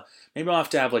 Maybe I'll have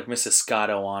to have like Mrs.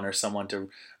 Scotto on or someone to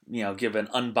give an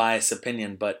unbiased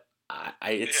opinion. But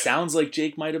it sounds like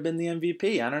Jake might have been the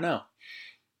MVP. I don't know.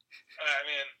 I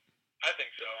mean, I think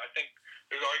so. I think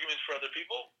there's arguments for other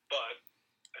people, but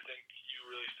I think you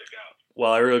really stick out.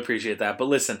 Well, I really appreciate that. But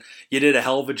listen, you did a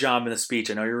hell of a job in the speech.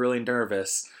 I know you're really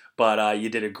nervous, but you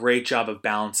did a great job of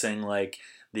balancing like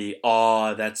the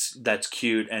that's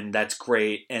cute and that's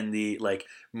great and the like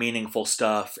meaningful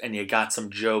stuff, and you got some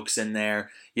jokes in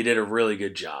there. You did a really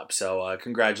good job. So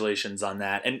congratulations on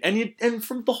that. And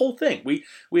from the whole thing, we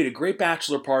had a great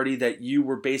bachelor party that you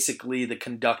were basically the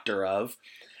conductor of.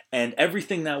 And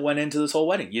everything that went into this whole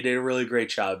wedding, you did a really great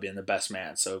job being the best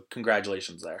man. So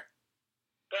congratulations there.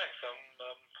 Thanks. I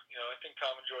think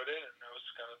Tom enjoyed it, and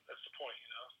that's the point,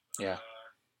 Yeah. I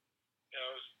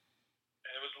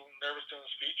was a little nervous doing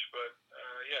the speech, but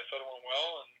I thought it went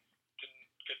well and didn't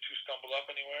get too stumbled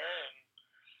up anywhere. And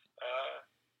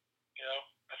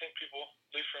I think people,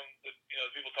 at least from the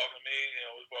people talking to me,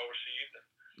 was well received. And,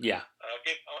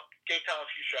 gave Tom a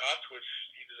few shots, which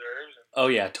he deserves. Oh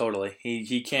yeah, totally.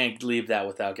 He can't leave that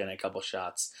without getting a couple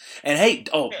shots. And hey,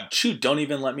 shoot, don't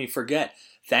even let me forget.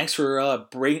 Thanks for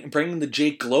bringing the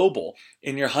Jake Global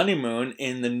in your honeymoon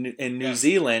in New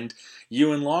Zealand.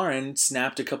 You and Lauren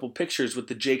snapped a couple pictures with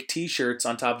the Jake T-shirts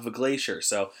on top of a glacier.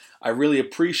 So I really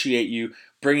appreciate you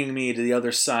bringing me to the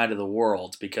other side of the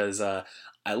world because I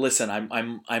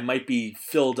might be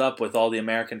filled up with all the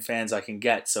American fans I can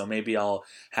get. So maybe I'll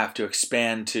have to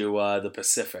expand to the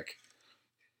Pacific.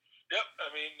 Yep,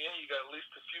 I mean, you got at least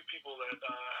a few people that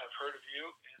have heard of you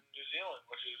in New Zealand,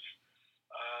 which is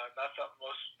Not something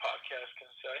most podcasts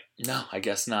can say. No, I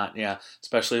guess not. Yeah,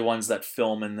 especially ones that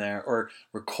film in their or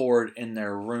record in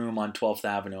their room on 12th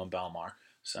Avenue in Belmar.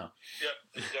 So. Yep,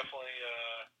 they definitely,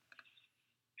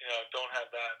 don't have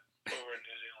that over in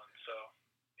New Zealand. So,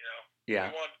 Yeah.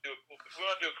 we want to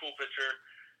do a cool picture,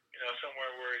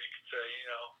 somewhere where you could say,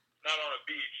 not on a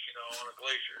beach, on a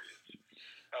glacier. It's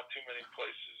not too many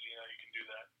places, you can do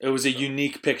that. It was a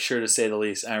unique picture to say the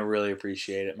least. I really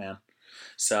appreciate it, man.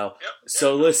 So, yep.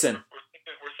 Listen. We're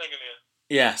thinking of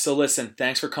you. Yeah. So listen.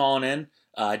 Thanks for calling in.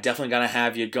 Definitely gonna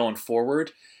have you going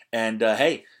forward. And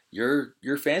hey, your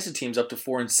fantasy team's up to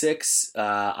 4-6.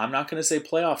 I'm not gonna say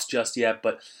playoffs just yet,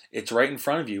 but it's right in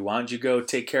front of you. Why don't you go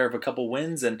take care of a couple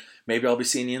wins, and maybe I'll be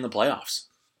seeing you in the playoffs.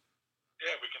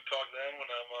 Yeah, we can talk then when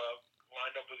I'm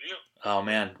lined up with you. Oh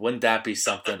man, wouldn't that be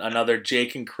something? Another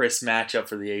Jake and Chris matchup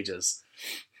for the ages.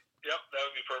 Yep, that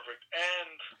would be perfect.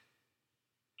 And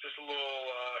just a little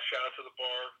shout out to the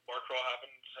bar crawl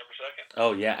happened December 2nd.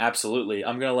 Oh yeah, absolutely.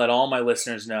 I'm gonna let all my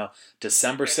listeners know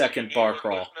December 2nd bar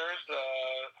crawl. Listeners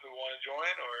who want to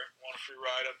join or want a free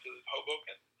ride up to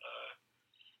Hoboken,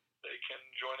 they can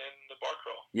join in the bar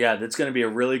crawl. Yeah, that's going to be a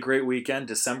really great weekend.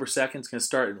 December 2nd is going to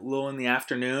start a little in the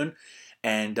afternoon,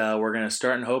 and we're going to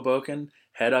start in Hoboken,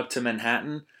 head up to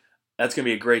Manhattan. That's going to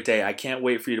be a great day. I can't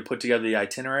wait for you to put together the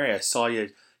itinerary. I saw you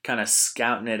kind of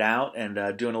scouting it out and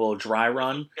doing a little dry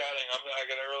run. Scouting. I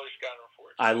got an early scouting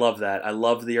report. I love that. I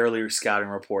love the early scouting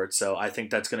report, so I think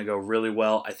that's going to go really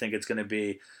well. I think it's going to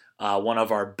be one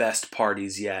of our best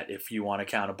parties yet, if you want to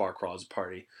count a bar crawl as a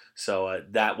party. So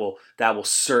that will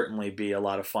certainly be a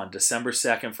lot of fun. December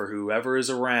 2nd, for whoever is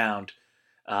around,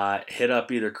 hit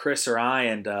up either Chris or I,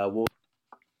 and we'll.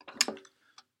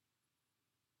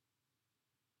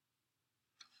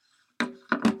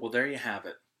 Well, there you have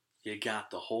it. You got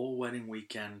the whole wedding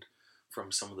weekend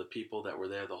from some of the people that were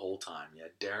there the whole time. You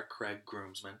had Derek Craig,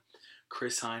 groomsman,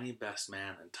 Chris Heine, best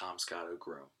man, and Tom Scotto,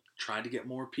 groom. Tried to get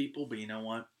more people, but you know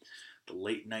what? The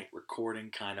late night recording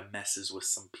kind of messes with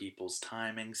some people's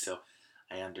timing, so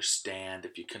I understand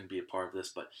if you couldn't be a part of this,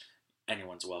 but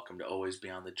anyone's welcome to always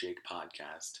be on the Jake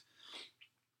podcast.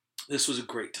 This was a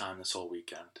great time this whole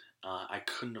weekend. I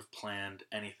couldn't have planned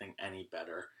anything any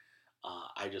better.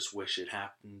 I just wish it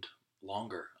happened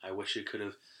longer. I wish it could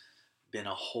have been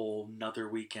a whole nother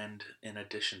weekend in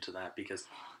addition to that, because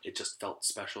it just felt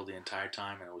special the entire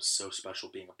time, and it was so special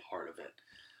being a part of it.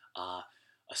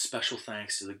 A special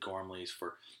thanks to the Gormleys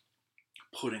for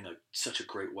putting such a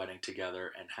great wedding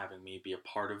together and having me be a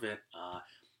part of it. I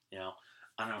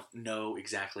don't know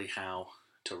exactly how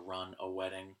to run a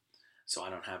wedding, so I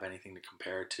don't have anything to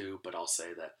compare it to, but I'll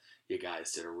say that you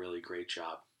guys did a really great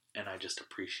job, and I just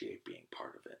appreciate being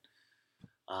part of it.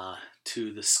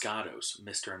 To the Scottos,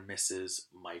 Mr. and Mrs.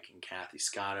 Mike and Kathy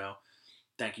Scotto,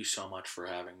 thank you so much for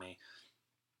having me.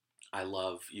 I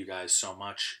love you guys so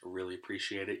much. Really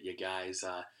appreciate it. You guys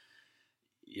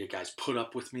put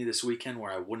up with me this weekend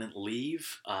where I wouldn't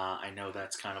leave. I know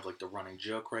that's kind of like the running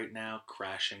joke right now,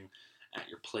 crashing at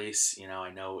your place.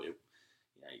 I know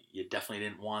you definitely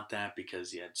didn't want that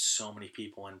because you had so many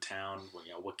people in town.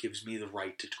 What gives me the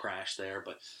right to crash there?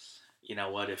 But you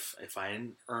know what? If I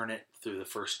didn't earn it through the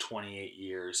first 28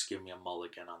 years, give me a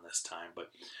mulligan on this time.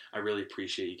 But I really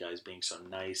appreciate you guys being so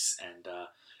nice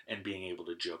and being able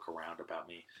to joke around about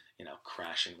me,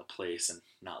 crashing the place and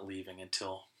not leaving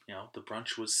until, the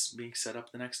brunch was being set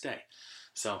up the next day.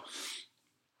 So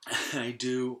I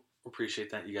do appreciate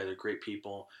that. You guys are great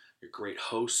people. You're great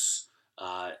hosts.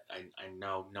 I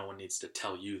know no one needs to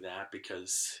tell you that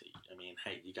because,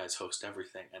 hey, you guys host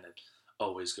everything and it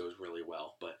always goes really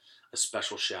well. But a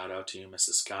special shout out to you,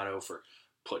 Mrs. Scotto, for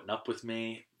putting up with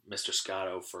me, Mr.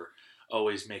 Scotto for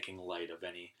always making light of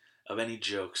any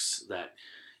jokes that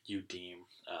you deem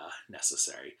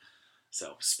necessary.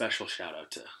 So special shout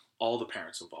out to all the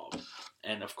parents involved,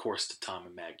 and of course to Tom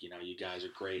and Meg. You guys are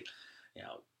great.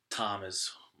 Tom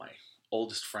is my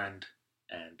oldest friend,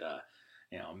 and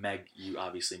Meg, you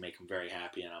obviously make him very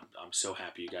happy, and I'm so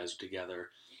happy you guys are together.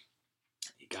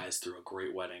 You guys threw a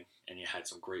great wedding, and you had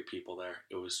some great people there.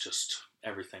 It was just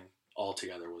everything all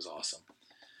together was awesome.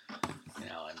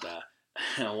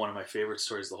 And one of my favorite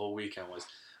stories the whole weekend was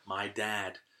my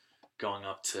dad going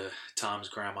up to Tom's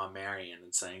grandma Marion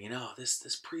and saying,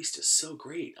 this priest is so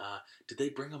great. Did they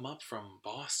bring him up from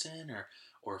Boston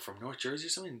or from North Jersey or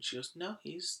something? And she goes, no,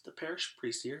 he's the parish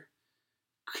priest here.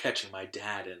 Catching my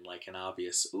dad in like an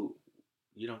obvious, ooh,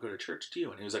 you don't go to church, do you?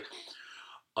 And he was like,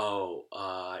 oh,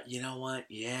 you know what?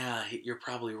 Yeah, you're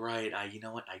probably right. I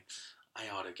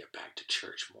ought to get back to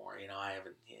church more. I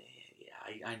haven't,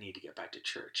 I need to get back to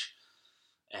church.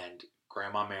 And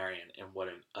Grandma Marion, and what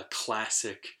a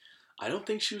classic I don't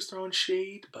think she was throwing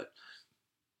shade, but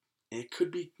it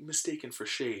could be mistaken for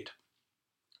shade.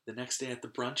 The next day at the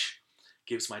brunch,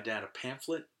 gives my dad a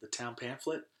pamphlet, the town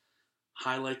pamphlet,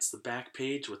 highlights the back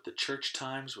page with the church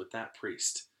times with that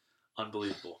priest.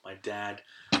 Unbelievable. My dad,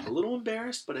 a little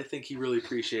embarrassed, but I think he really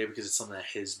appreciated it because it's something that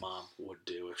his mom would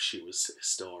do if she was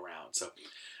still around. So,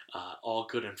 all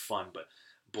good and fun, but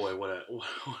boy, what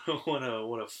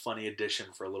a funny addition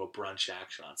for a little brunch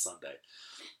action on Sunday.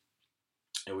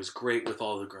 It was great with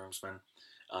all the groomsmen.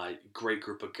 Great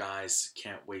group of guys.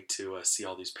 Can't wait to see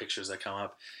all these pictures that come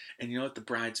up. And you know what? The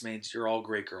bridesmaids, you're all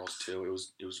great girls too.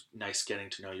 It was nice getting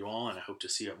to know you all, and I hope to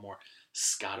see you at more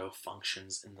Scotto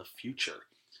functions in the future.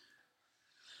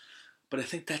 But I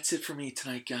think that's it for me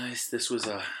tonight, guys. This was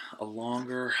a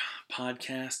longer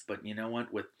podcast, but you know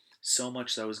what? With so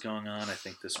much that was going on, I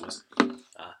think this was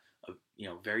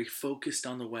very focused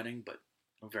on the wedding, but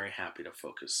I'm very happy to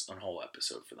focus on a whole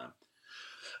episode for them.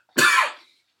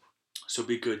 So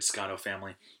be good, Scotto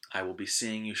family. I will be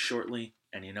seeing you shortly.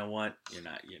 And you know what? You're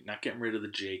not getting rid of the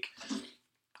Jake,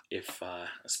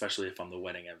 especially if I'm the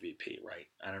wedding MVP, right?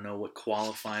 I don't know what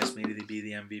qualifies me to be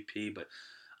the MVP, but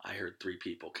I heard 3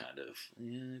 people kind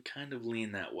of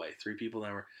lean that way. 3 people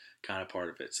that were kind of part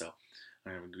of it. So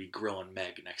I'm going to be grilling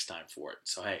Meg next time for it.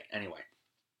 So hey, anyway,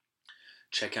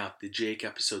 check out the Jake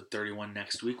episode 31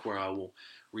 next week, where I will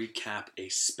recap a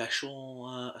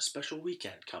special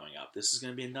weekend coming up. This is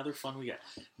going to be another fun weekend.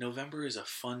 November is a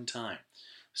fun time,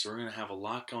 so we're going to have a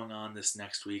lot going on this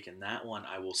next week, and that one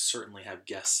I will certainly have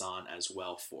guests on as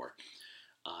well for.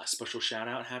 Special shout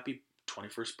out, happy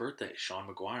 21st birthday, Sean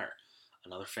McGuire,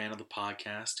 another fan of the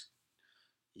podcast,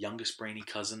 youngest brainy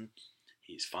cousin.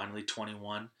 He's finally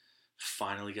 21,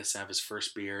 finally gets to have his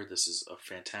first beer. This is a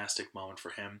fantastic moment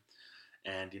for him.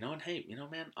 And hey,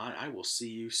 man, I will see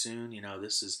you soon.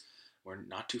 We're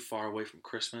not too far away from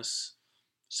Christmas.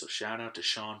 So shout out to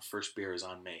Sean. First beer is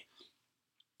on me.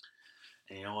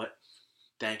 And you know what?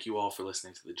 Thank you all for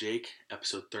listening to The Jake.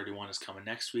 Episode 31 is coming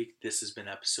next week. This has been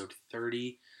episode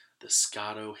 30, the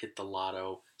Scotto Hit the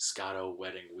Lotto Scotto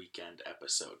Wedding Weekend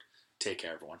episode. Take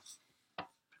care, everyone.